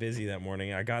Nathaniel was busy that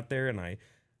morning, I got there and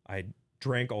I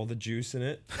drank all the juice in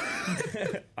it.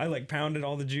 I like pounded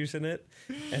all the juice in it,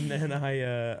 and then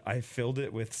I filled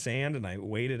it with sand and I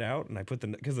weighed it out, and I put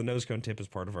because the nose cone tip is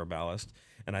part of our ballast,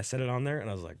 and I set it on there, and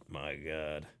I was like, my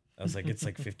God. I was like, it's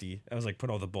like 50. I was like, put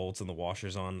all the bolts and the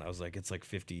washers on. I was like, it's like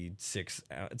 56.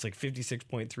 It's like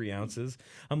 56.3 ounces.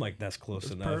 I'm like, that's close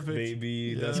enough, perfect.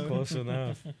 baby. Yeah. That's close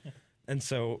enough. And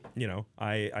so,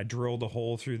 I drilled a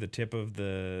hole through the tip of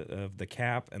the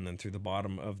cap and then through the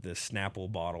bottom of the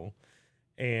Snapple bottle.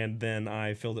 And then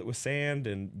I filled it with sand,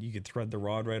 and you could thread the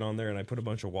rod right on there. And I put a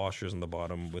bunch of washers on the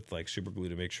bottom with like super glue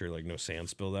to make sure like no sand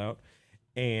spilled out.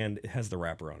 And it has the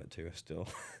wrapper on it too still.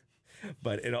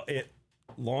 But it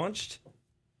launched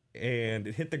and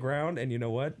it hit the ground, and you know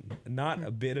what? Not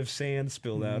a bit of sand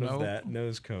spilled out of that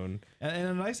nose cone. And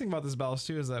the nice thing about this ballast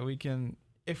too is that we can,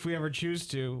 if we ever choose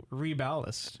to,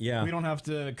 reballast. Yeah. We don't have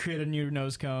to create a new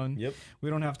nose cone. Yep.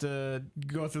 We don't have to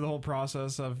go through the whole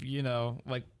process of,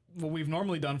 like what we've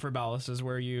normally done for ballast is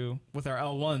where you, with our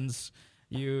L1s,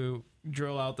 you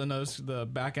drill out the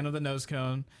back end of the nose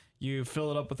cone, you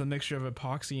fill it up with a mixture of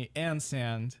epoxy and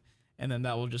sand, and then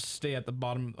that will just stay at the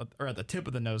bottom or at the tip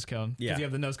of the nose cone. Yeah. Because you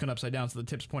have the nose cone upside down, so the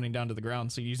tip's pointing down to the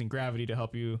ground, so you're using gravity to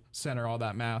help you center all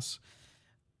that mass.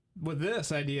 With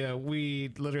this idea,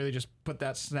 we literally just put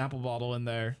that Snapple bottle in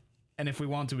there, and if we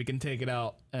want to, we can take it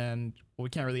out, and we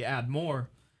can't really add more,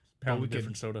 Pound we a could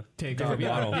different soda. take off. Different Yeah,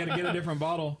 bottle. you gotta get a different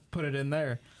bottle, put it in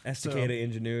there. Estacada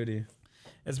ingenuity.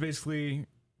 It's basically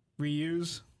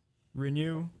reuse,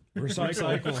 renew,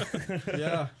 Recycle.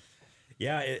 yeah.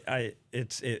 Yeah,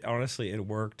 it honestly it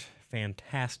worked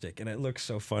fantastic, and it looks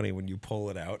so funny when you pull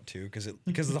it out too, because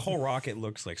the whole rocket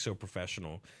looks like so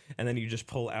professional, and then you just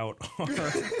pull out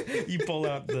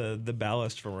the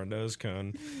ballast from our nose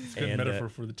cone. It's a good metaphor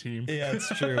for the team. Yeah, it's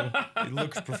true. It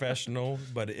looks professional,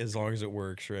 but as long as it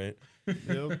works, right?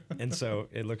 Yep. And so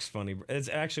it looks funny. It's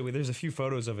actually there's a few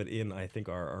photos of it in I think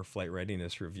our flight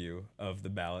readiness review of the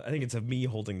ballast. I think it's of me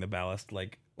holding the ballast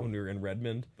like when we were in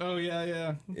Redmond. Oh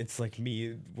yeah. It's like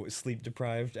me sleep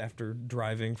deprived after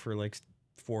driving for like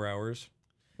 4 hours.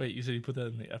 Wait, you said you put that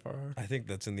in the FRR? I think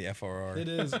that's in the FRR. It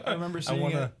is. I remember I seeing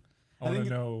want it. to. I want think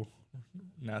to know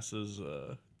NASA's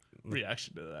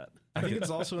reaction to that. I think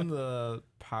it's also in the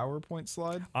PowerPoint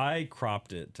slide. I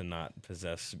cropped it to not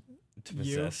possess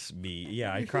You? me.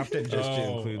 Yeah, I cropped it just to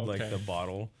Oh, include like okay. the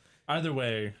bottle. Either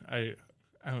way,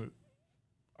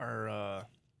 our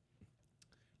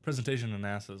presentation to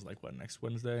NASA is like what, next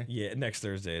Wednesday? Yeah, next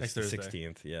Thursday. It's Next the Thursday.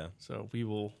 16th. Yeah. So we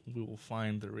will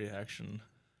find the reaction.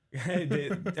 I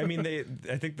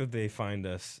think that they find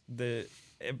us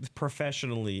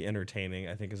professionally entertaining.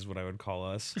 I think is what I would call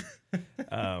us.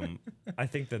 I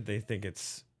think that they think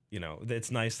it's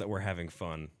it's nice that we're having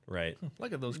fun, right?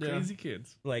 Look at those Yeah. crazy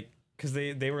kids. Like because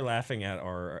they were laughing at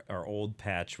our old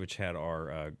patch, which had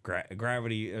our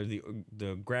gravity or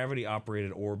the gravity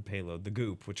operated orb payload, the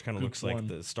Goop, which kind of Goop looks like 1.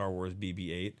 the Star Wars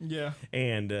BB-8. Yeah.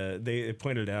 And they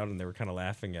pointed it out, and they were kind of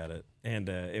laughing at it, and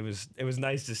it was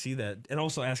nice to see that, and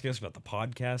also asking us about the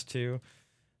podcast too.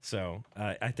 So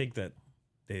I think that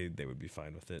they would be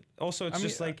fine with it. Also, it's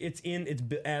just like it's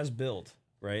as built,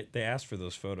 right? They asked for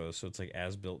those photos, so it's like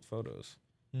as built photos.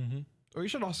 Mm-hmm. We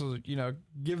should also,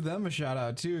 give them a shout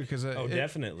out too, because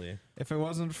Definitely. if it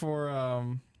wasn't for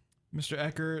Mr.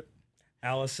 Eckert,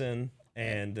 Allison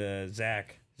and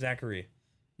Zachary.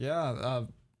 yeah,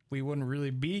 we wouldn't really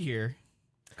be here,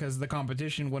 because the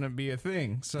competition wouldn't be a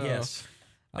thing. So Yes.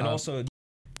 And also,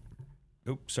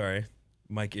 oops, sorry,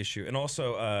 mic issue. And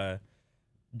also,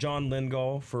 John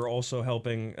Lingall for also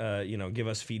helping, give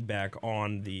us feedback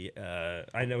on the.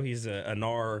 I know he's a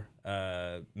NAR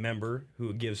member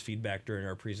who gives feedback during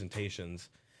our presentations,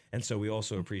 and so we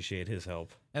also appreciate his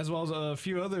help. as well as a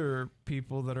few other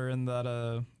people that are in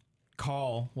that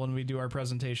call when we do our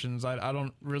presentations. I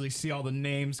don't really see all the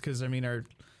names because our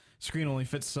screen only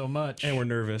fits so much, And we're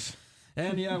nervous.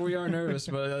 and yeah, we are nervous.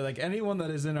 But like anyone that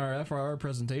is in our FRR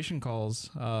presentation calls,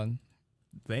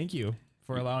 thank you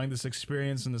for allowing this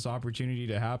experience and this opportunity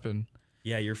to happen.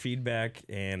 Yeah, your feedback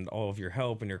and all of your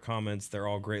help and your comments, they're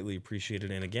all greatly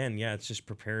appreciated. And again, yeah, it's just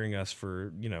preparing us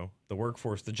for, the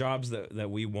workforce. The jobs that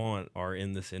we want are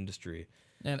in this industry.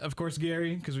 And of course,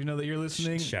 Gary, because we know that you're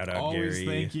listening. Shout out, always Gary.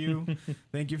 Thank you.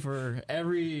 Thank you for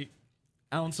every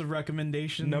ounce of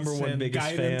recommendations. Number one and biggest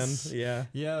guidance. fan. Yeah.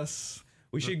 Yes.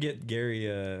 We should get Gary.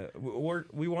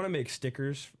 We want to make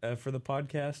stickers for the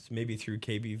podcast, maybe through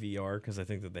KBVR, because I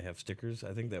think that they have stickers.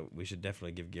 I think that we should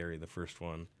definitely give Gary the first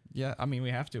one. Yeah, we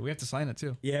have to. We have to sign it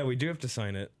too. Yeah, we do have to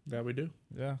sign it. That we do.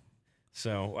 Yeah.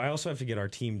 So I also have to get our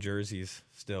team jerseys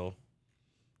still.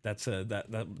 That's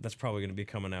that's probably going to be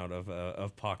coming out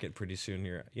of pocket pretty soon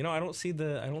here. I don't see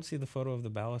the photo of the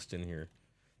ballast in here.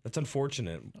 That's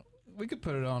unfortunate. We could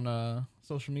put it on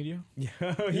social media.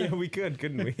 Yeah, we could,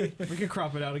 couldn't we? We could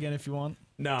crop it out again if you want.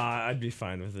 Nah, I'd be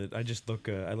fine with it. I just look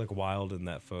wild in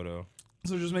that photo.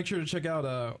 So just make sure to check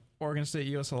out Oregon State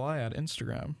USLI at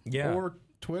Instagram. Yeah. Or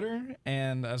Twitter,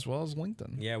 and as well as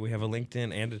LinkedIn. Yeah, we have a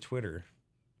LinkedIn and a Twitter.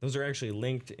 Those are actually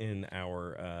linked in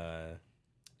our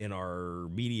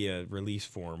media release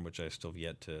form, which I still have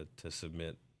yet to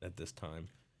submit at this time.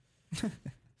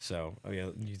 So,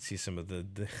 you'd see some of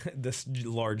the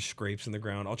large scrapes in the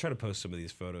ground. I'll try to post some of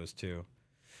these photos too.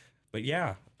 But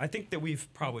yeah, I think that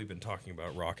we've probably been talking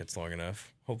about rockets long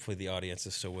enough. Hopefully the audience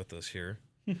is still with us here.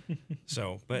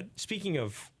 But speaking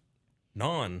of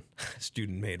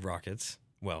non-student made rockets,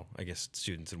 well, I guess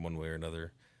students in one way or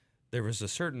another, there was a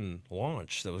certain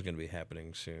launch that was going to be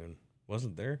happening soon,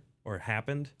 wasn't there? Or it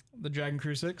happened? The Dragon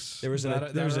Crew 6. There was a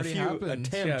already few happened.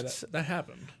 attempts. Yeah, that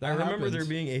happened. I remember there happened.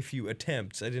 being a few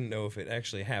attempts. I didn't know if it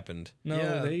actually happened. No,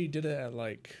 Yeah. they did it at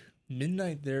like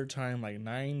midnight their time, like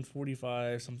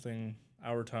 9:45 something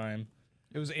our time.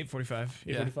 It was 8:45. 8:45?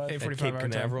 Yeah, At 8:45 Cape our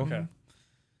time. Canaveral? Mhm.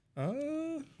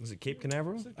 Okay. Was it Cape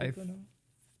Canaveral?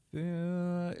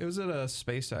 It was at a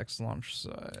SpaceX launch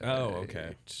site. Oh,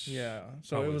 okay. Yeah.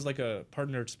 So Probably. it was like a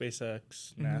partnered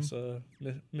SpaceX NASA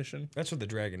mission. That's what the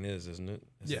Dragon is, isn't it?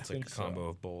 Yeah. It's like Think a so. combo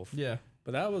of both. Yeah.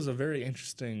 But that was a very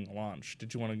interesting launch.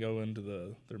 Did you want to go into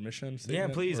their mission Yeah,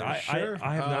 statement? please. Or- I have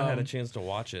not had a Um, chance to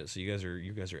watch it, so you guys are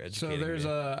educating So there's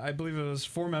me. I believe it was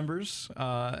 4 members,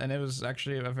 and it was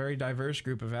actually a very diverse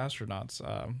group of astronauts.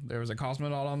 There was a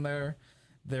cosmonaut on there.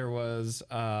 There was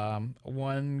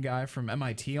one guy from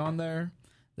MIT on there.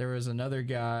 There was another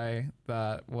guy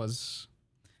that was,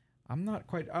 I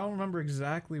don't remember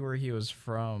exactly where he was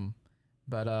from,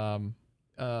 but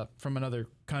from another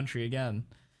country again.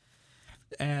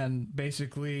 And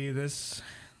basically this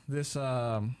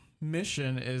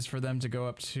mission is for them to go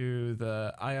up to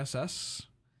the ISS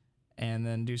and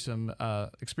then do some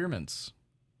experiments.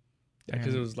 Yeah,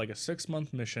 because it was like a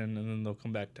 6-month mission, and then they'll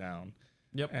come back down.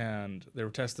 Yep. And they were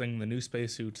testing the new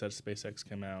spacesuits that SpaceX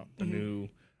came out, Mm-hmm.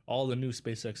 all the new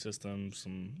SpaceX systems,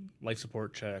 some life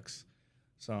support checks,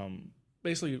 some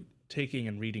basically taking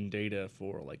and reading data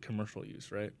for like commercial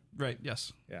use, right? Right,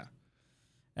 yes. Yeah.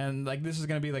 And like this is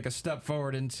going to be like a step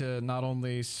forward into not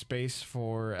only space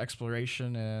for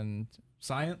exploration and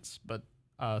science, but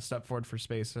a step forward for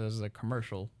space as a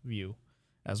commercial view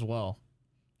as well.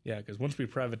 Yeah, because once we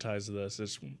privatize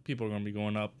this, people are going to be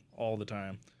going up all the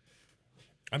time.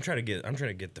 I'm trying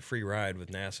to get the free ride with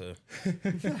NASA.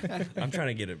 I'm trying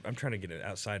to get it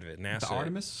outside of it. NASA. The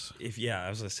Artemis? I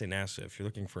was gonna say NASA. If you're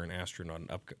looking for an astronaut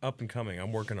up and coming,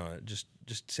 I'm working on it. Just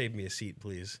save me a seat,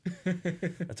 please.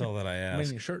 That's all that I I ask.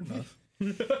 mean, you're short enough.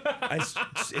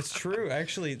 It's true,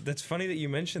 actually. That's funny that you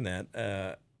mentioned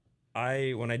that.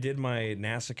 When I did my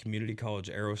NASA Community College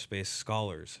Aerospace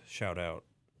Scholars shout out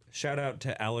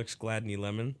to Alex Gladney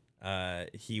Lemon.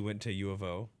 He went to U of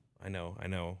O. I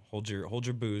know. Hold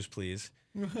your booze, please.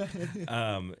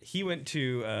 He went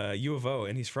to U of O,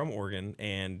 and he's from Oregon,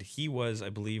 and he was, I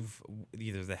believe,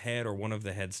 either the head or one of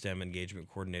the head STEM engagement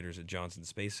coordinators at Johnson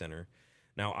Space Center.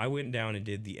 Now, I went down and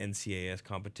did the NCAS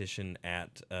competition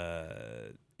at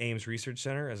Ames Research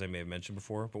Center, as I may have mentioned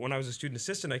before. But when I was a student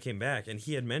assistant, I came back, and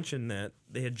he had mentioned that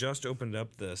they had just opened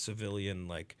up the civilian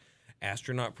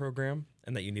astronaut program,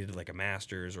 and that you needed a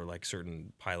master's or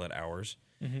certain pilot hours.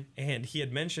 Mm-hmm. And he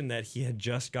had mentioned that he had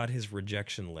just got his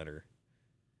rejection letter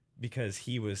because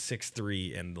he was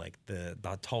 6'3", and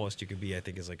the tallest you could be, I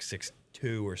think, is 6'2"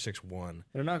 or 6'1".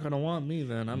 They're not going to want me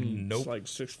then. I'm Nope.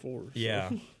 6'4". So. Yeah.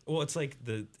 Well, it's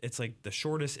the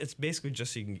shortest. It's basically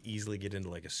just so you can easily get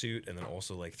into a suit and then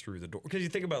also through the door. Because you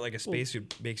think about a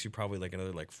spacesuit makes you probably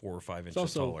another 4 or 5 inches It's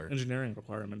also taller. engineering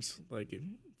requirements.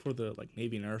 For the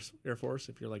Navy and Air Force,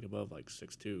 if you're above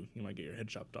 6'2", you might get your head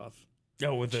chopped off.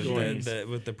 Oh, with Going-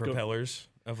 the propellers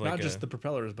of Not just the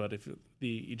propellers, but if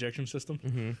the ejection system.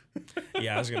 Mm-hmm.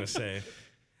 Yeah, I was gonna say.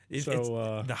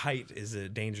 The height is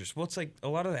dangerous. Well, it's a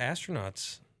lot of the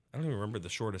astronauts. I don't even remember the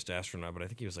shortest astronaut, but I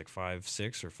think he was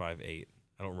 5'6" or 5'8".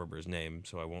 I don't remember his name,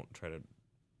 so I won't try to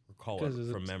recall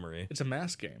it from memory. It's a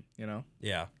mass game,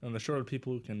 Yeah, and the shorter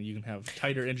people you can have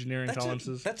tighter engineering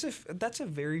tolerances. That's a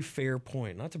very fair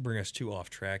point. Not to bring us too off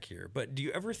track here, but do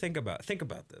you ever think about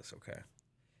this? Okay,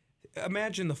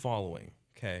 imagine the following.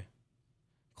 Okay,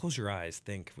 close your eyes.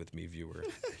 Think with me, viewer,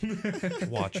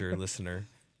 watcher, listener.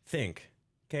 Think.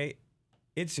 Okay,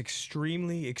 it's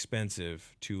extremely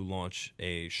expensive to launch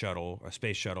a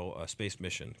space shuttle, a space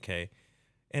mission. Okay,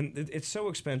 and it's so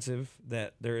expensive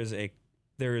that there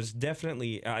is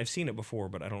definitely, I've seen it before,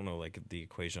 but I don't know the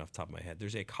equation off the top of my head.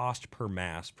 There's a cost per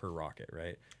mass per rocket,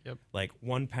 right? Yep.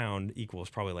 1 pound equals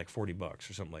probably $40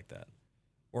 or something like that.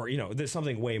 Or there's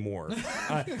something way more.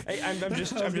 I'm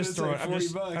just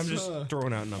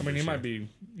throwing out numbers. I mean, you here. might be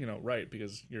right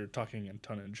because you're talking in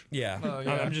tonnage. Yeah. Oh,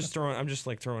 yeah. I'm just throwing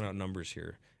out numbers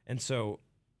here. And so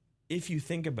if you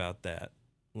think about that,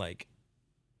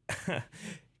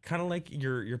 kind of like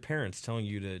your parents telling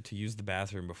you to use the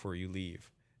bathroom before you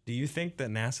leave. Do you think that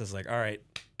NASA's all right,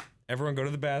 everyone go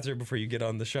to the bathroom before you get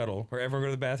on the shuttle, or everyone go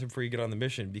to the bathroom before you get on the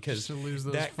mission? Because Just to lose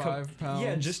those 5 pounds.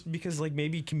 Yeah, just because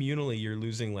maybe communally you're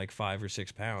losing 5 or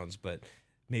 6 pounds, but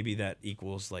maybe that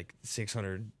equals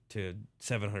 $600 to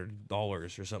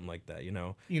 $700 or something like that.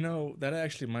 That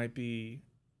actually might be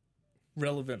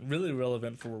really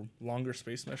relevant for longer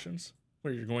space missions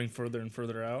where you're going further and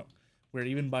further out, where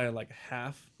even by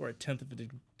half or a tenth of a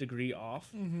degree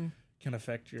off can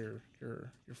affect your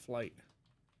flight.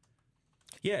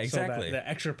 Yeah, exactly. So that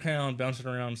extra pound bouncing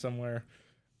around somewhere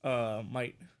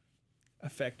might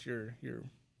affect your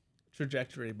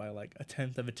trajectory by a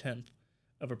tenth of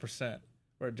a percent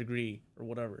or a degree or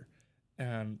whatever.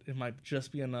 And it might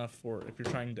just be enough for if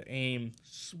you're trying to aim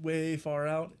way far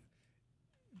out,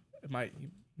 it might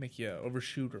make you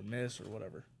overshoot or miss or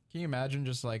whatever. Can you imagine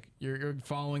just you're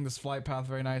following this flight path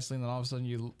very nicely, and then all of a sudden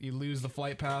you lose the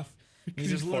flight path. And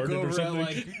you just look farted or over at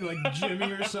something. like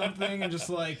Jimmy or something, and just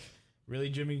Really,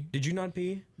 Jimmy? Did you not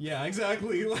pee? Yeah,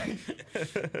 exactly. Like,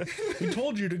 We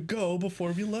told you to go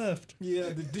before we left. yeah.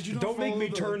 Did you not Don't make follow me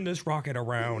the- turn this rocket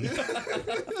around.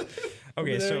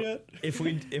 Okay, there so yet?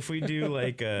 if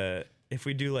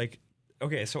we do like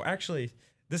okay, so actually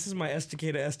this is my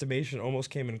Estacada estimation almost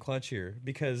came in clutch here,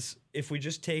 because if we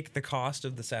just take the cost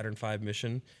of the Saturn V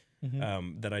mission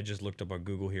that I just looked up on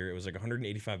Google here, it was like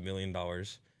 $185 million.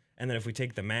 And then if we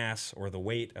take the mass or the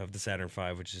weight of the Saturn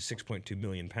V, which is 6.2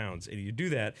 million pounds, and you do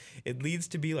that, it leads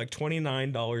to be like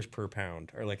 $29 per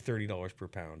pound, or like $30 per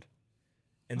pound.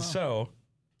 And so,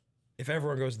 if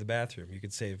everyone goes to the bathroom, you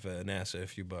could save NASA a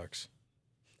few bucks.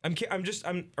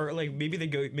 Or like maybe they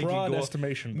make Broad you go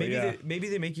estimation, but maybe yeah. maybe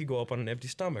they make you go up on an empty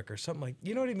stomach or something, like,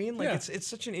 you know what I mean? Like Yeah. it's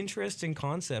such an interesting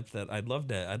concept that I'd love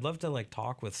to like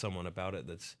talk with someone about it.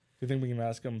 That's Do you think we can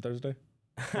ask them Thursday?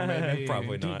 Or maybe-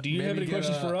 probably not. Do you have Maybe any get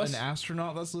questions for us? An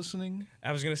astronaut that's listening.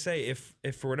 I was gonna say, if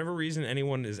for whatever reason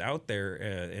anyone is out there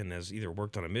and has either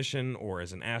worked on a mission or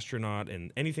as an astronaut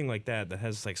and anything like that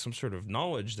has like some sort of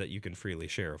knowledge that you can freely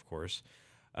share, of course,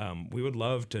 we would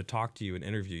love to talk to you and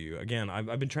interview you. Again,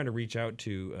 I've been trying to reach out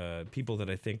to people that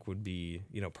I think would be,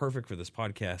 you know, perfect for this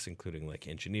podcast, including like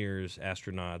engineers,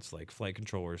 astronauts, like flight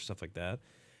controllers, stuff like that.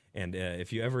 And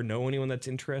if you ever know anyone that's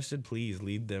interested, please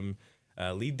lead them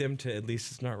to At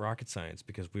Least It's Not Rocket Science,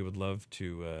 because we would love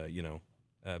to,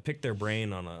 pick their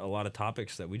brain on a lot of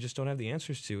topics that we just don't have the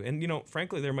answers to. And, you know,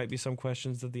 frankly, there might be some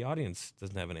questions that the audience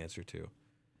doesn't have an answer to.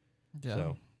 Yeah.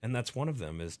 So, and that's one of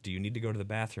them is, do you need to go to the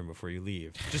bathroom before you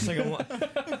leave? Just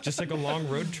like just like a long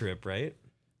road trip, right?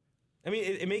 I mean,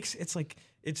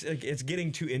 it's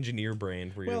getting to engineer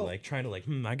brain where you're Well- like trying to like,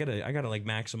 I gotta like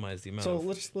maximize the amount So of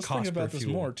let's cost think per about this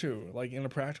fuel. more too, like in a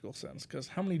practical sense. Because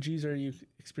how many G's are you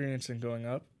experiencing going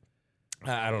up?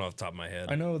 I don't know off the top of my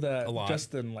head. I know that A lot.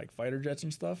 just in like fighter jets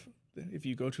and stuff, if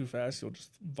you go too fast, you'll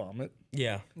just vomit.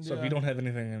 Yeah. So if you don't have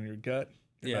anything in your gut,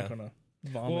 you're Yeah. not gonna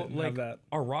vomit Well, and like have that.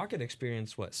 our rocket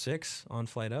experience, what, 6 on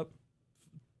flight up?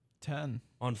 10.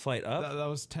 On flight up? That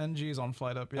was 10 G's on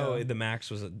flight up. Yeah. Oh, the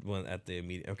max was at the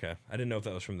immediate. Okay, I didn't know if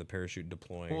that was from the parachute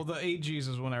deploying. Well, the 8 G's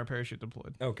is when our parachute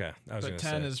deployed. Okay, I was But gonna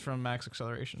 10 say. is from max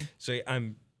acceleration. So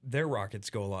their rockets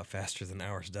go a lot faster than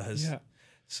ours does. Yeah.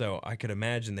 So I could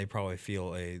imagine they probably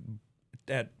feel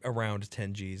at around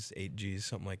 10 G's, 8 G's,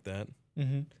 something like that.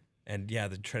 Mm-hmm. And yeah,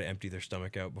 they try to empty their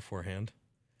stomach out beforehand.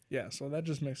 Yeah. So that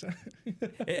just makes sense.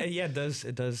 Yeah, it does.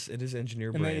 It does. It is engineer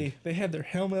And brain. they had their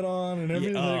helmet on and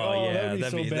everything. Yeah, like, oh, yeah,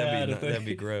 that'd be so bad. if they- that'd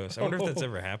be gross. I wonder if that's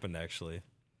ever happened actually.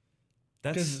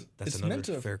 That's 'Cause it's another meant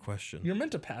to- fair question. You're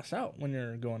meant to pass out when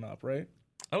you're going up, right?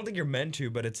 I don't think you're meant to,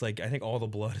 but it's like I think all the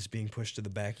blood is being pushed to the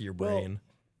back of your Well, brain.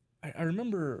 I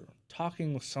remember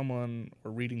talking with someone or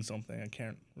reading something, I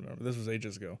can't remember, this was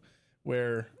ages ago,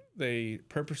 where they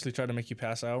purposely try to make you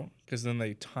pass out because then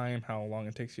they time how long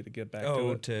it takes you to get back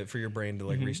to it. For your brain to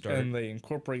like Mhm. restart. And they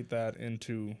incorporate that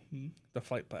into the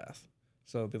flight path.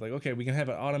 So they're like, okay, we can have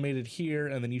it automated here,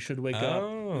 and then you should wake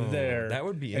Oh, up there. that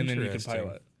would be and then you can interesting.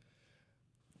 pilot.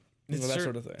 It's that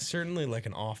sort of thing. Certainly like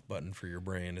an off button for your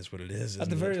brain is what it is. At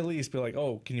the isn't very it? least, be like,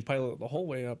 oh, can you pilot the whole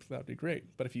way up? That'd be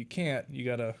great. But if you can't, you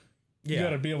gotta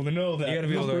Yeah. be able to know that. You got to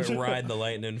be able to ride the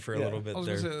lightning for a Yeah. little bit I was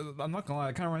there. gonna say, I'm not gonna lie,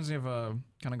 it kind of reminds me of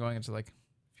kind of going into like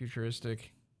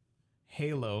futuristic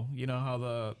Halo. You know how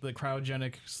the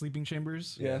cryogenic sleeping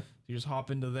chambers? Yeah. You just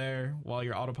hop into there while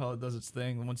your autopilot does its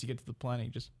thing, and once you get to the planet,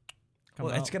 you just come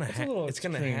Well, out. it's gonna That's a little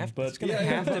extreme, but it's gonna yeah,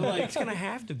 have yeah. to like it's gonna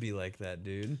have to be like that,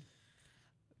 dude.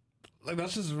 Like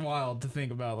that's just wild to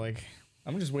think about. Like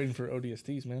I'm just waiting for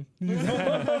ODSTs, man.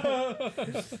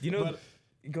 You know,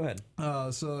 go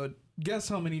ahead. so guess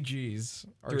how many G's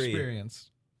are 3.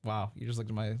 experienced? Wow, you just looked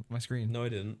at my screen. No, I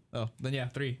didn't. Oh, then yeah,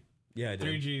 3. Yeah, I did.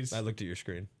 3 G's. I looked at your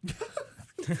screen.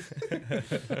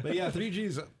 But yeah, 3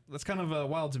 G's. That's kind of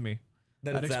wild to me.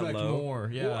 That I'd it's that expect low. more.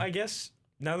 Yeah. Well, I guess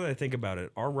now that I think about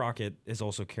it, our rocket is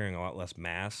also carrying a lot less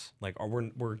mass. Like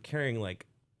we're carrying like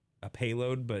a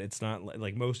payload, but it's not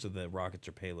like most of the rockets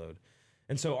are payload.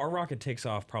 And so our rocket takes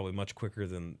off probably much quicker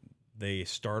than they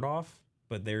start off,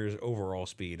 but their overall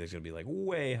speed is going to be like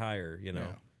way higher, you know.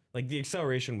 Yeah. Like the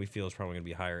acceleration we feel is probably going to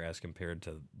be higher as compared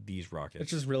to these rockets.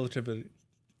 It's just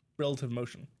relative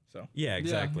motion. So yeah,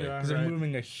 exactly. yeah. because Right. they're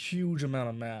moving a huge amount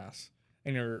of mass,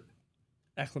 and you're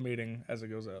acclimating as it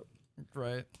goes up.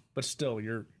 right. But still,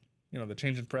 the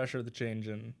change in pressure, the change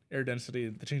in air density,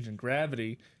 the change in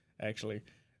gravity, actually,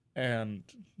 and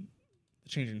the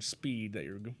change in speed that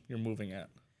you're moving at.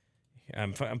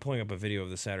 I'm pulling up a video of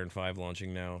the Saturn V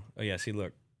launching now. Oh yeah, see,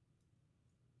 look.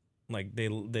 Like they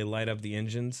light up the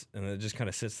engines and it just kind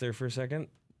of sits there for a second,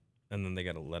 and then they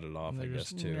got to let it off, I They're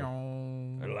guess just, too.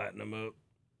 "Meow." They're lighting them up,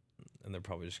 and they're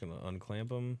probably just gonna unclamp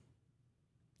them.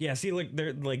 Yeah, see,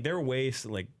 they're way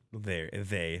the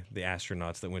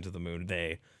astronauts that went to the moon.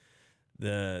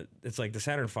 It's like the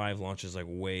Saturn V launches like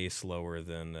way slower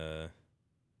than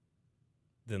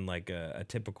like a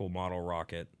typical model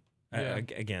rocket. Yeah.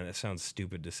 Again, it sounds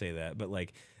stupid to say that, but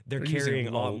like they're They're using carrying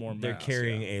a lot more They're mass,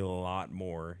 carrying a lot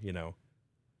more. You know,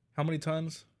 How many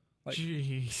tons? Like,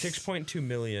 Jeez. 6.2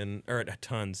 million or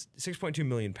tons, 6.2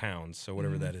 million pounds. So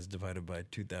whatever that is divided by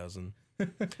 2,000.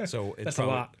 So it's That's a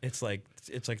lot. It's like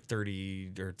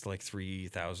 30 or it's like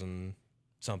 3,000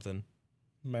 something,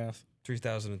 Math.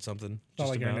 3,000 and something. Not Just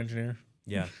like you're an about. engineer.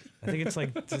 Yeah, I think it's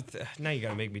like now you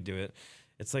gotta make me do it.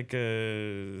 It's like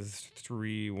a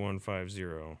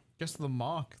 3150. Guess the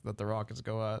Mach that the rockets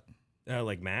go at.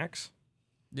 Like max.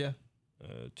 Yeah.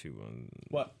 21.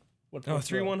 What? Oh,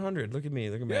 3100. Look at me.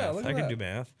 Look at math. Yeah, look at I can that. do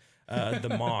math.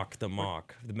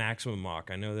 The maximum Mach.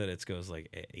 I know that it goes like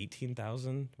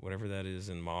 18,000, whatever that is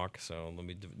in Mach. So let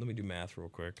me do math real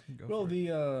quick. Go Well, for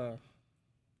it.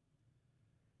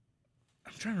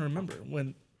 I'm trying to remember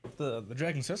when the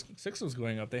Dragon 6 was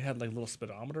going up. They had like a little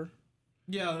speedometer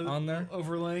yeah, on there.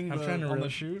 overlaying I'm trying to on the re-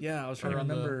 chute. Yeah, I was trying to Or on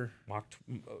the- remember.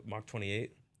 Mach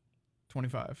 28.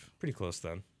 25. Pretty close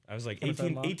then. I was like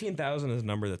 25 Mach? 18,000 is a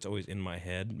number that's always in my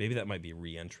head. Maybe that might be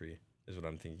re-entry is what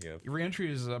I'm thinking of.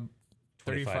 Reentry is 35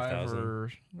 25,000.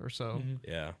 or so. Mhm.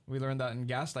 Yeah. We learned that in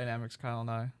gas dynamics, Kyle and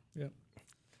I.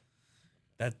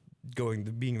 That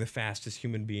being the fastest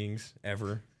human beings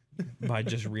ever by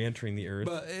just re-entering the Earth.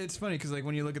 But it's funny because like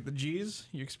when you look at the G's,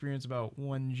 you experience about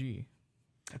 1 G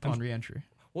upon reentry.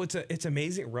 Well, it's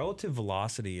amazing. Relative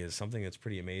velocity is something that's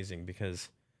pretty amazing because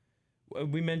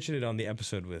we mentioned it on the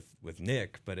episode with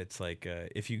Nick, but it's like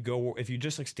if you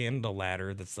just like stand on a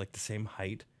ladder that's like the same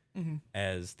height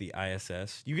as the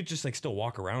ISS, you could just like still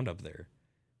walk around up there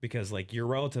because like your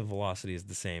relative velocity is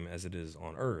the same as it is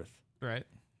on Earth. Right.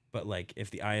 But like if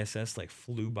the ISS like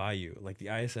flew by you, like the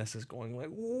ISS is going like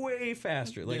way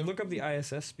faster. Like Yeah. look up the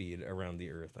ISS speed around the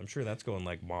Earth. I'm sure that's going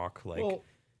like Mach like Well,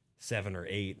 7 or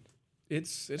 8.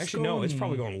 it's Actually, no, it's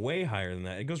probably going way higher than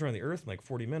that. It goes around the Earth in like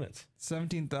 40 minutes.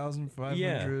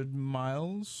 17,500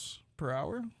 miles per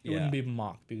hour. It wouldn't be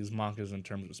Mach because Mach is in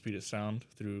terms of speed of sound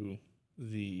through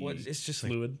the Well, it's just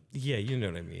like fluid. yeah, you know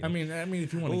what I mean. I mean,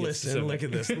 if you want to listen, look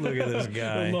at this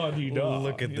guy. La-di-da.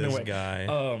 Look at Either this way.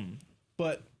 guy.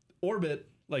 But orbit,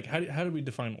 like how do we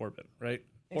define orbit, right?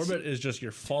 Orbit is just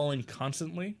you're falling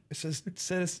constantly. It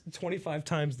says 25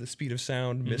 times the speed of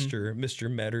sound, Mr.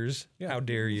 Metters. Yeah. How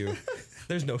dare you?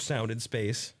 There's no sound in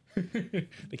space.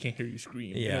 They can't hear you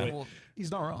scream. Yeah. Anyway, Well,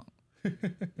 he's not wrong.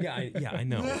 I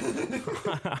know.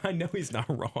 I know he's not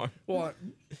wrong. well,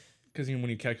 because when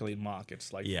you calculate Mach,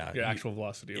 it's like Yeah, your actual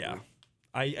velocity. Yeah. Over.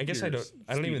 I guess I Your don't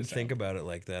speed even of think sound. about it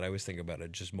like that. I always think about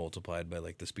it just multiplied by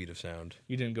like the speed of sound.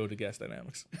 You didn't go to gas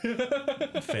dynamics.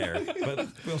 Fair. But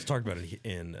we also talked about it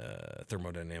in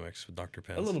thermodynamics with Dr.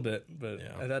 Pence. A little bit, but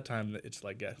Yeah. at that time, it's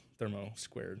like thermo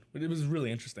squared. But it was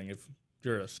really interesting. If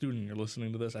you're a student and you're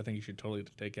listening to this, I think you should totally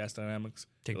take gas dynamics.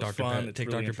 Take It was Dr. fun. It's Take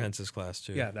really Dr. interesting. Pence's class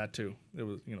too. Yeah, that too. It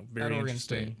was very At Oregon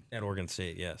interesting. State. At Oregon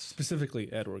State, yes.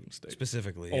 Specifically at Oregon State.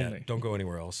 Specifically, Only. yeah. Don't go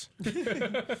anywhere else.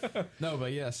 No,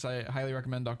 but yes, I highly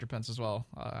recommend Dr. Pence as well.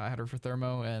 I had her for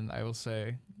thermo, and I will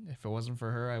say, if it wasn't for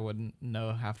her, I wouldn't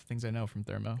know half the things I know from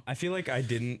thermo. I feel like I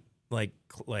didn't like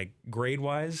grade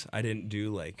wise, I didn't do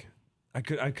like I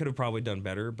could have probably done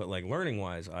better, but like learning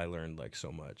wise, I learned like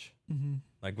so much. Mm-hmm.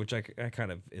 Like which I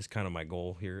kind of is kind of my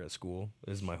goal here at school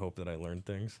is my hope that I learn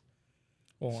things.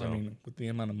 Well, So- I mean, with the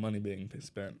amount of money being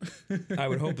spent, I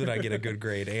would hope that I get a good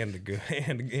grade and a good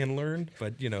and learn,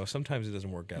 but you know sometimes it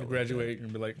doesn't work out. you like graduate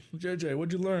and be like, JJ,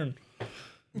 what'd you learn? that.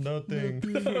 Nothing.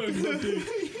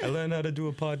 I learned how to do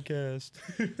a podcast.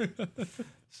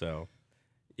 So,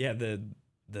 yeah,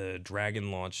 the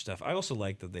dragon launch stuff. I also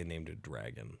like that they named it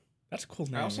Dragon. That's a cool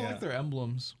name. I also yeah. like their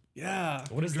emblems. Yeah.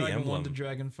 What is the Dragon emblem? 1 to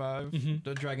Dragon 5 Mhm.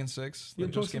 to Dragon 6. You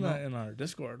that just posted came out. that in our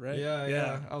Discord, right?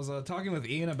 Yeah. I was talking with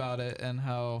Ian about it and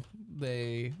how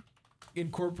they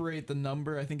incorporate the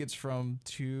number. I think it's from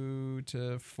 2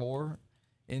 to 4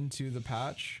 into the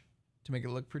patch to make it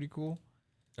look pretty cool.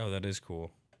 Oh, that is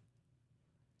cool.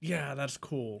 Yeah, that's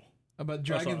cool. But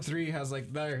Dragon awesome. 3 has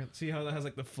like there. See how that has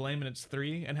like the flame and it's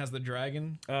 3 and has the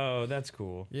dragon. Oh, that's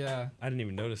cool. Yeah, I didn't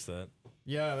even notice that.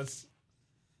 yeah. That's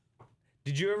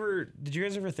Did you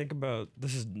guys ever think about,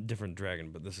 this is different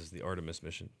dragon, but this is the Artemis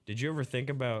mission. Did you ever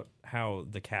think about how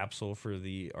the capsule for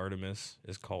the Artemis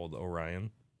is called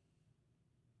Orion?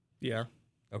 Yeah.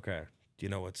 Okay. Do you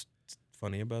know what's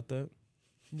funny about that?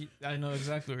 I know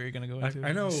exactly where you're gonna go into.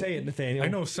 I know. Say it, Nathaniel. I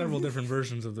know several different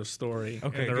versions of the story.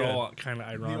 Okay, and they're good. all kind of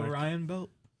the ironic. Orion Belt.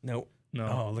 No. No.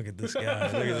 Oh, look at this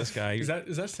guy. Look at this guy. Is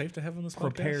that safe to have on this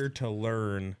podcast? Prepare to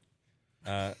learn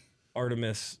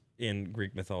Artemis in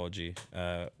Greek mythology.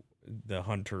 The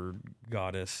hunter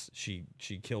goddess. She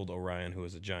killed Orion, who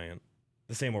was a giant.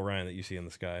 The same Orion that you see in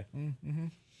the sky. Mm-hmm.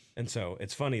 And so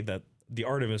it's funny that the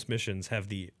Artemis missions have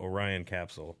the Orion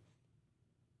capsule.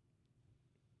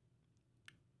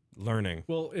 Learning.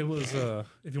 Well, it was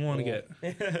if you want to get,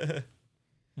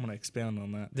 I'm gonna expand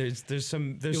on that. There's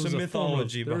some It was a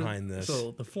mythology form of- behind this.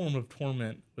 So the form of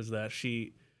torment was that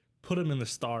she put him in the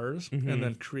stars Mm-hmm. and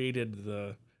then created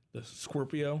the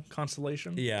Scorpio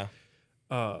constellation. Yeah.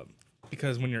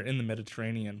 Because when you're in the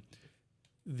Mediterranean,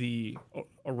 the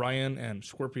Orion and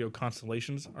Scorpio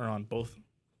constellations are on both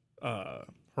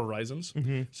horizons.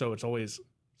 Mm-hmm. So it's always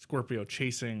Scorpio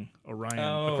chasing Orion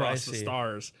Oh, across I the see.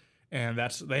 stars, and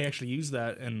they actually use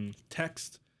that in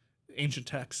text, ancient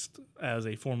text, as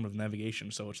a form of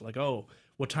navigation. So it's like, oh,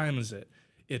 what time is it?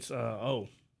 It's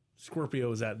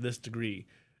Scorpio is at this degree,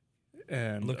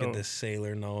 and Look at this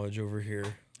sailor knowledge over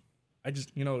here. I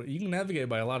just, you can navigate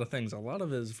by a lot of things. A lot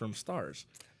of it is from stars.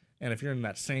 And if you're in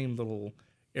that same little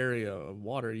area of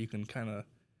water, you can kind of,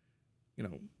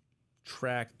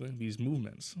 track these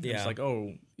movements. And Yeah. It's like,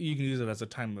 oh, you can use it as a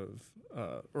time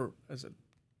of, or as a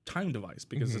time device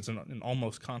because it's an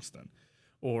almost constant.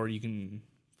 Or you can,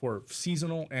 for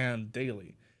seasonal and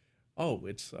daily. Oh,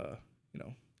 it's,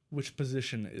 which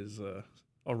position is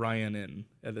Orion in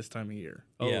at this time of year?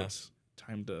 Oh, Yeah. it's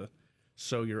time to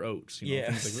sow your oats.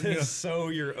 Yes. Things like that. Sow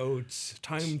your oats.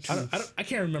 Time to I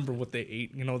can't remember what they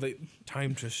ate.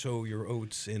 time to sow your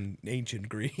oats in ancient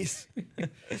Greece.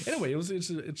 Anyway,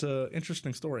 it's a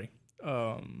interesting story.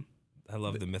 I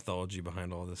love the mythology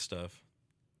behind all this stuff.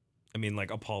 I mean, like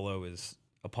Apollo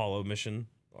mission.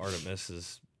 Artemis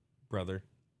is brother.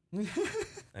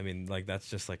 I mean, like that's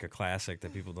just like a classic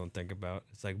that people don't think about.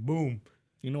 It's like boom.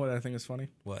 You know what I think is funny?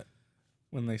 What?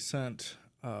 When they sent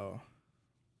the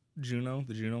Juno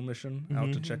mission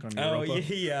out to check on Oh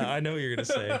Europa. yeah, I know what you're gonna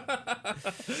say.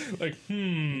 Like,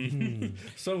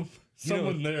 so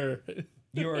someone there.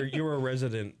 You're a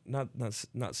resident. Not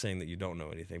saying that you don't know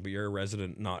anything, but you're a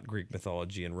resident, not Greek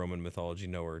mythology and Roman mythology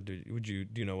knower. Do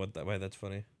you know why that's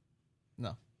funny?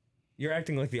 No. You're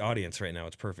acting like the audience right now.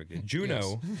 It's perfect.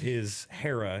 Juno is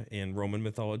Hera in Roman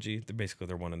mythology.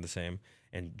 They're one and the same.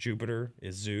 And Jupiter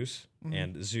is Zeus,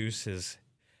 and Zeus is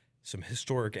some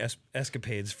historic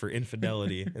escapades for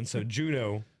infidelity. And so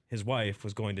Juno, his wife,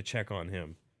 was going to check on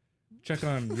him, Check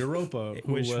on Europa,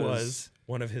 who which was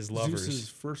one of his lovers. Zeus's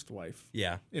first wife.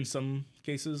 Yeah. In some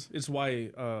cases, it's why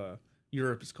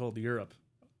Europe is called Europe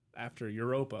after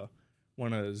Europa,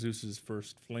 one of Zeus's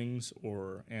first flings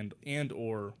or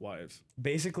wives.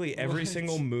 Basically, every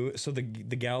single moon. So the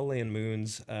Galilean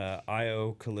moons,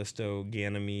 Io, Callisto,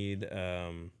 Ganymede,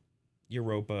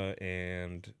 Europa,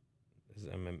 and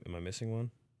am I missing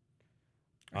one?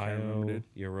 I can't remember, Io, dude.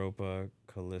 Europa,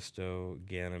 Callisto,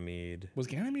 Ganymede. Was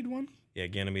Ganymede one? Yeah,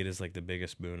 Ganymede is like the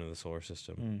biggest moon of the solar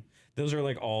system. Those are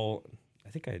like all. I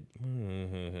think they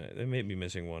may be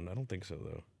missing one. I don't think so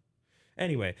though.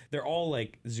 Anyway, they're all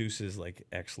like Zeus's like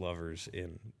ex-lovers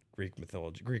in Greek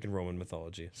mythology, Greek and Roman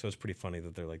mythology. So it's pretty funny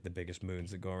that they're like the biggest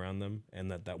moons that go around them,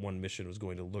 and that one mission was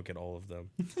going to look at all of them.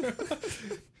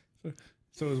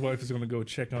 So his wife is going to go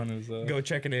check on his. Go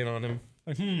checking in on him.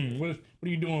 Like, what are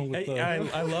you doing with?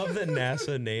 I love that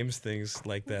NASA names things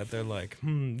like that. They're like,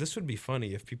 this would be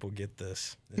funny if people get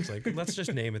this. It's like, let's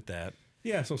just name it that.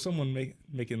 Yeah, so someone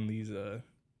making these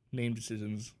name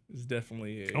decisions is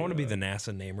definitely. I want to be the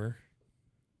NASA namer.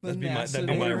 The That'd be I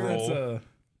my wonder if role.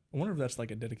 I wonder if that's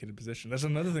like a dedicated position. That's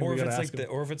another thing Or we if gotta it's ask like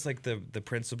him. or if it's like the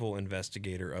principal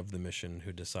investigator of the mission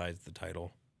who decides the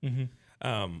title. Mhm.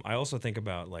 I also think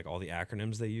about like all the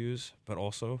acronyms they use, but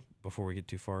also before we get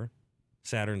too far,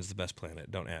 Saturn's the best planet.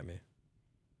 Don't at me.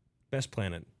 Best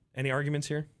planet. Any arguments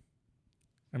here?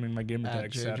 I mean, my gamer At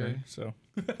tag's JJ. Saturn, so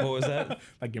What was that?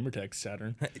 my gamer tag's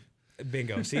Saturn.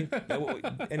 Bingo. See?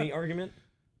 Any argument?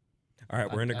 All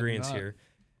right, we're in I do agreement not. here.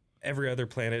 Every other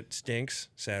planet stinks.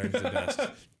 Saturn's the best.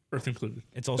 Earth included.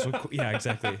 It's also yeah,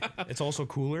 exactly. It's also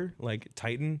cooler. Like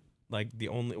Titan, like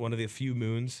one of the few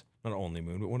moons, not only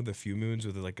moon, but one of the few moons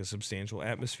with like a substantial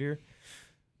atmosphere.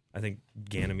 I think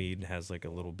Ganymede has like a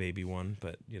little baby one,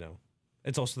 but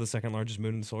it's also the second largest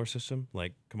moon in the solar system.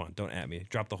 Like, come on, don't at me.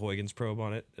 Drop the Huygens probe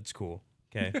on it. It's cool.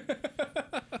 Okay.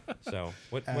 So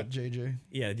what? JJ.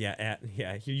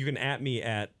 Yeah. You can at me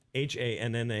at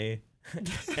HANNA.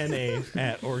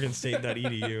 at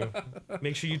OregonState.edu.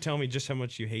 Make sure you tell me just how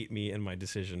much you hate me and my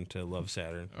decision to love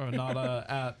Saturn. Or not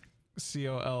at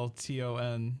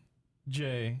COLTONJ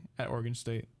at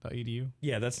OregonState.edu.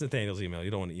 Yeah, that's Nathaniel's email.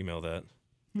 You don't want to email that.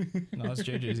 No, that's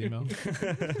JJ's email.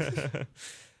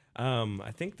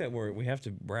 I think that we have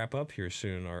to wrap up here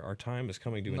soon. Our time is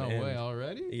coming to No an end. way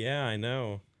already? Yeah, I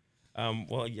know.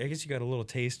 Well, I guess you got a little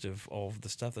taste of all of the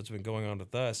stuff that's been going on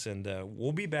with us, and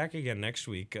we'll be back again next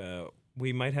week.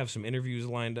 We might have some interviews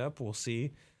lined up. We'll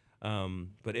see.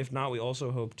 But if not, we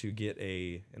also hope to get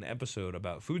an episode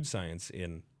about food science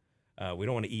in. We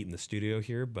don't want to eat in the studio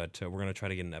here, but we're going to try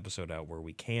to get an episode out where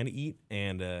we can eat,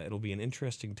 and it'll be an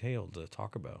interesting tale to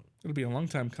talk about. It'll be a long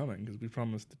time coming because we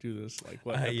promised to do this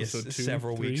episode yes, 2,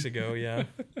 several 3? weeks ago, yeah.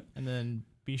 And then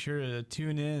be sure to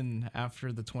tune in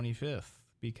after the 25th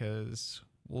because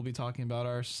we'll be talking about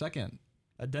our second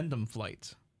addendum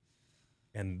flight.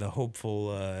 And the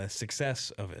hopeful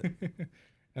success of it.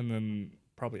 And then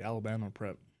probably Alabama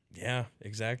prep. Yeah,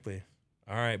 exactly.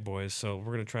 All right, boys. So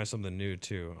we're gonna try something new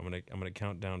too. I'm gonna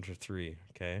count down to 3.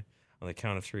 Okay. On the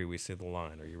count of 3, we say the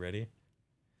line. Are you ready?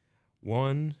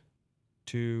 1,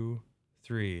 2,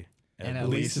 3. And at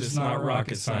least it's not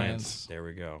rocket science. There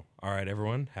we go. All right,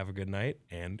 everyone. Have a good night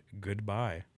and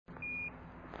goodbye.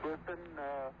 Listen,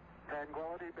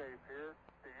 Tranquility Base.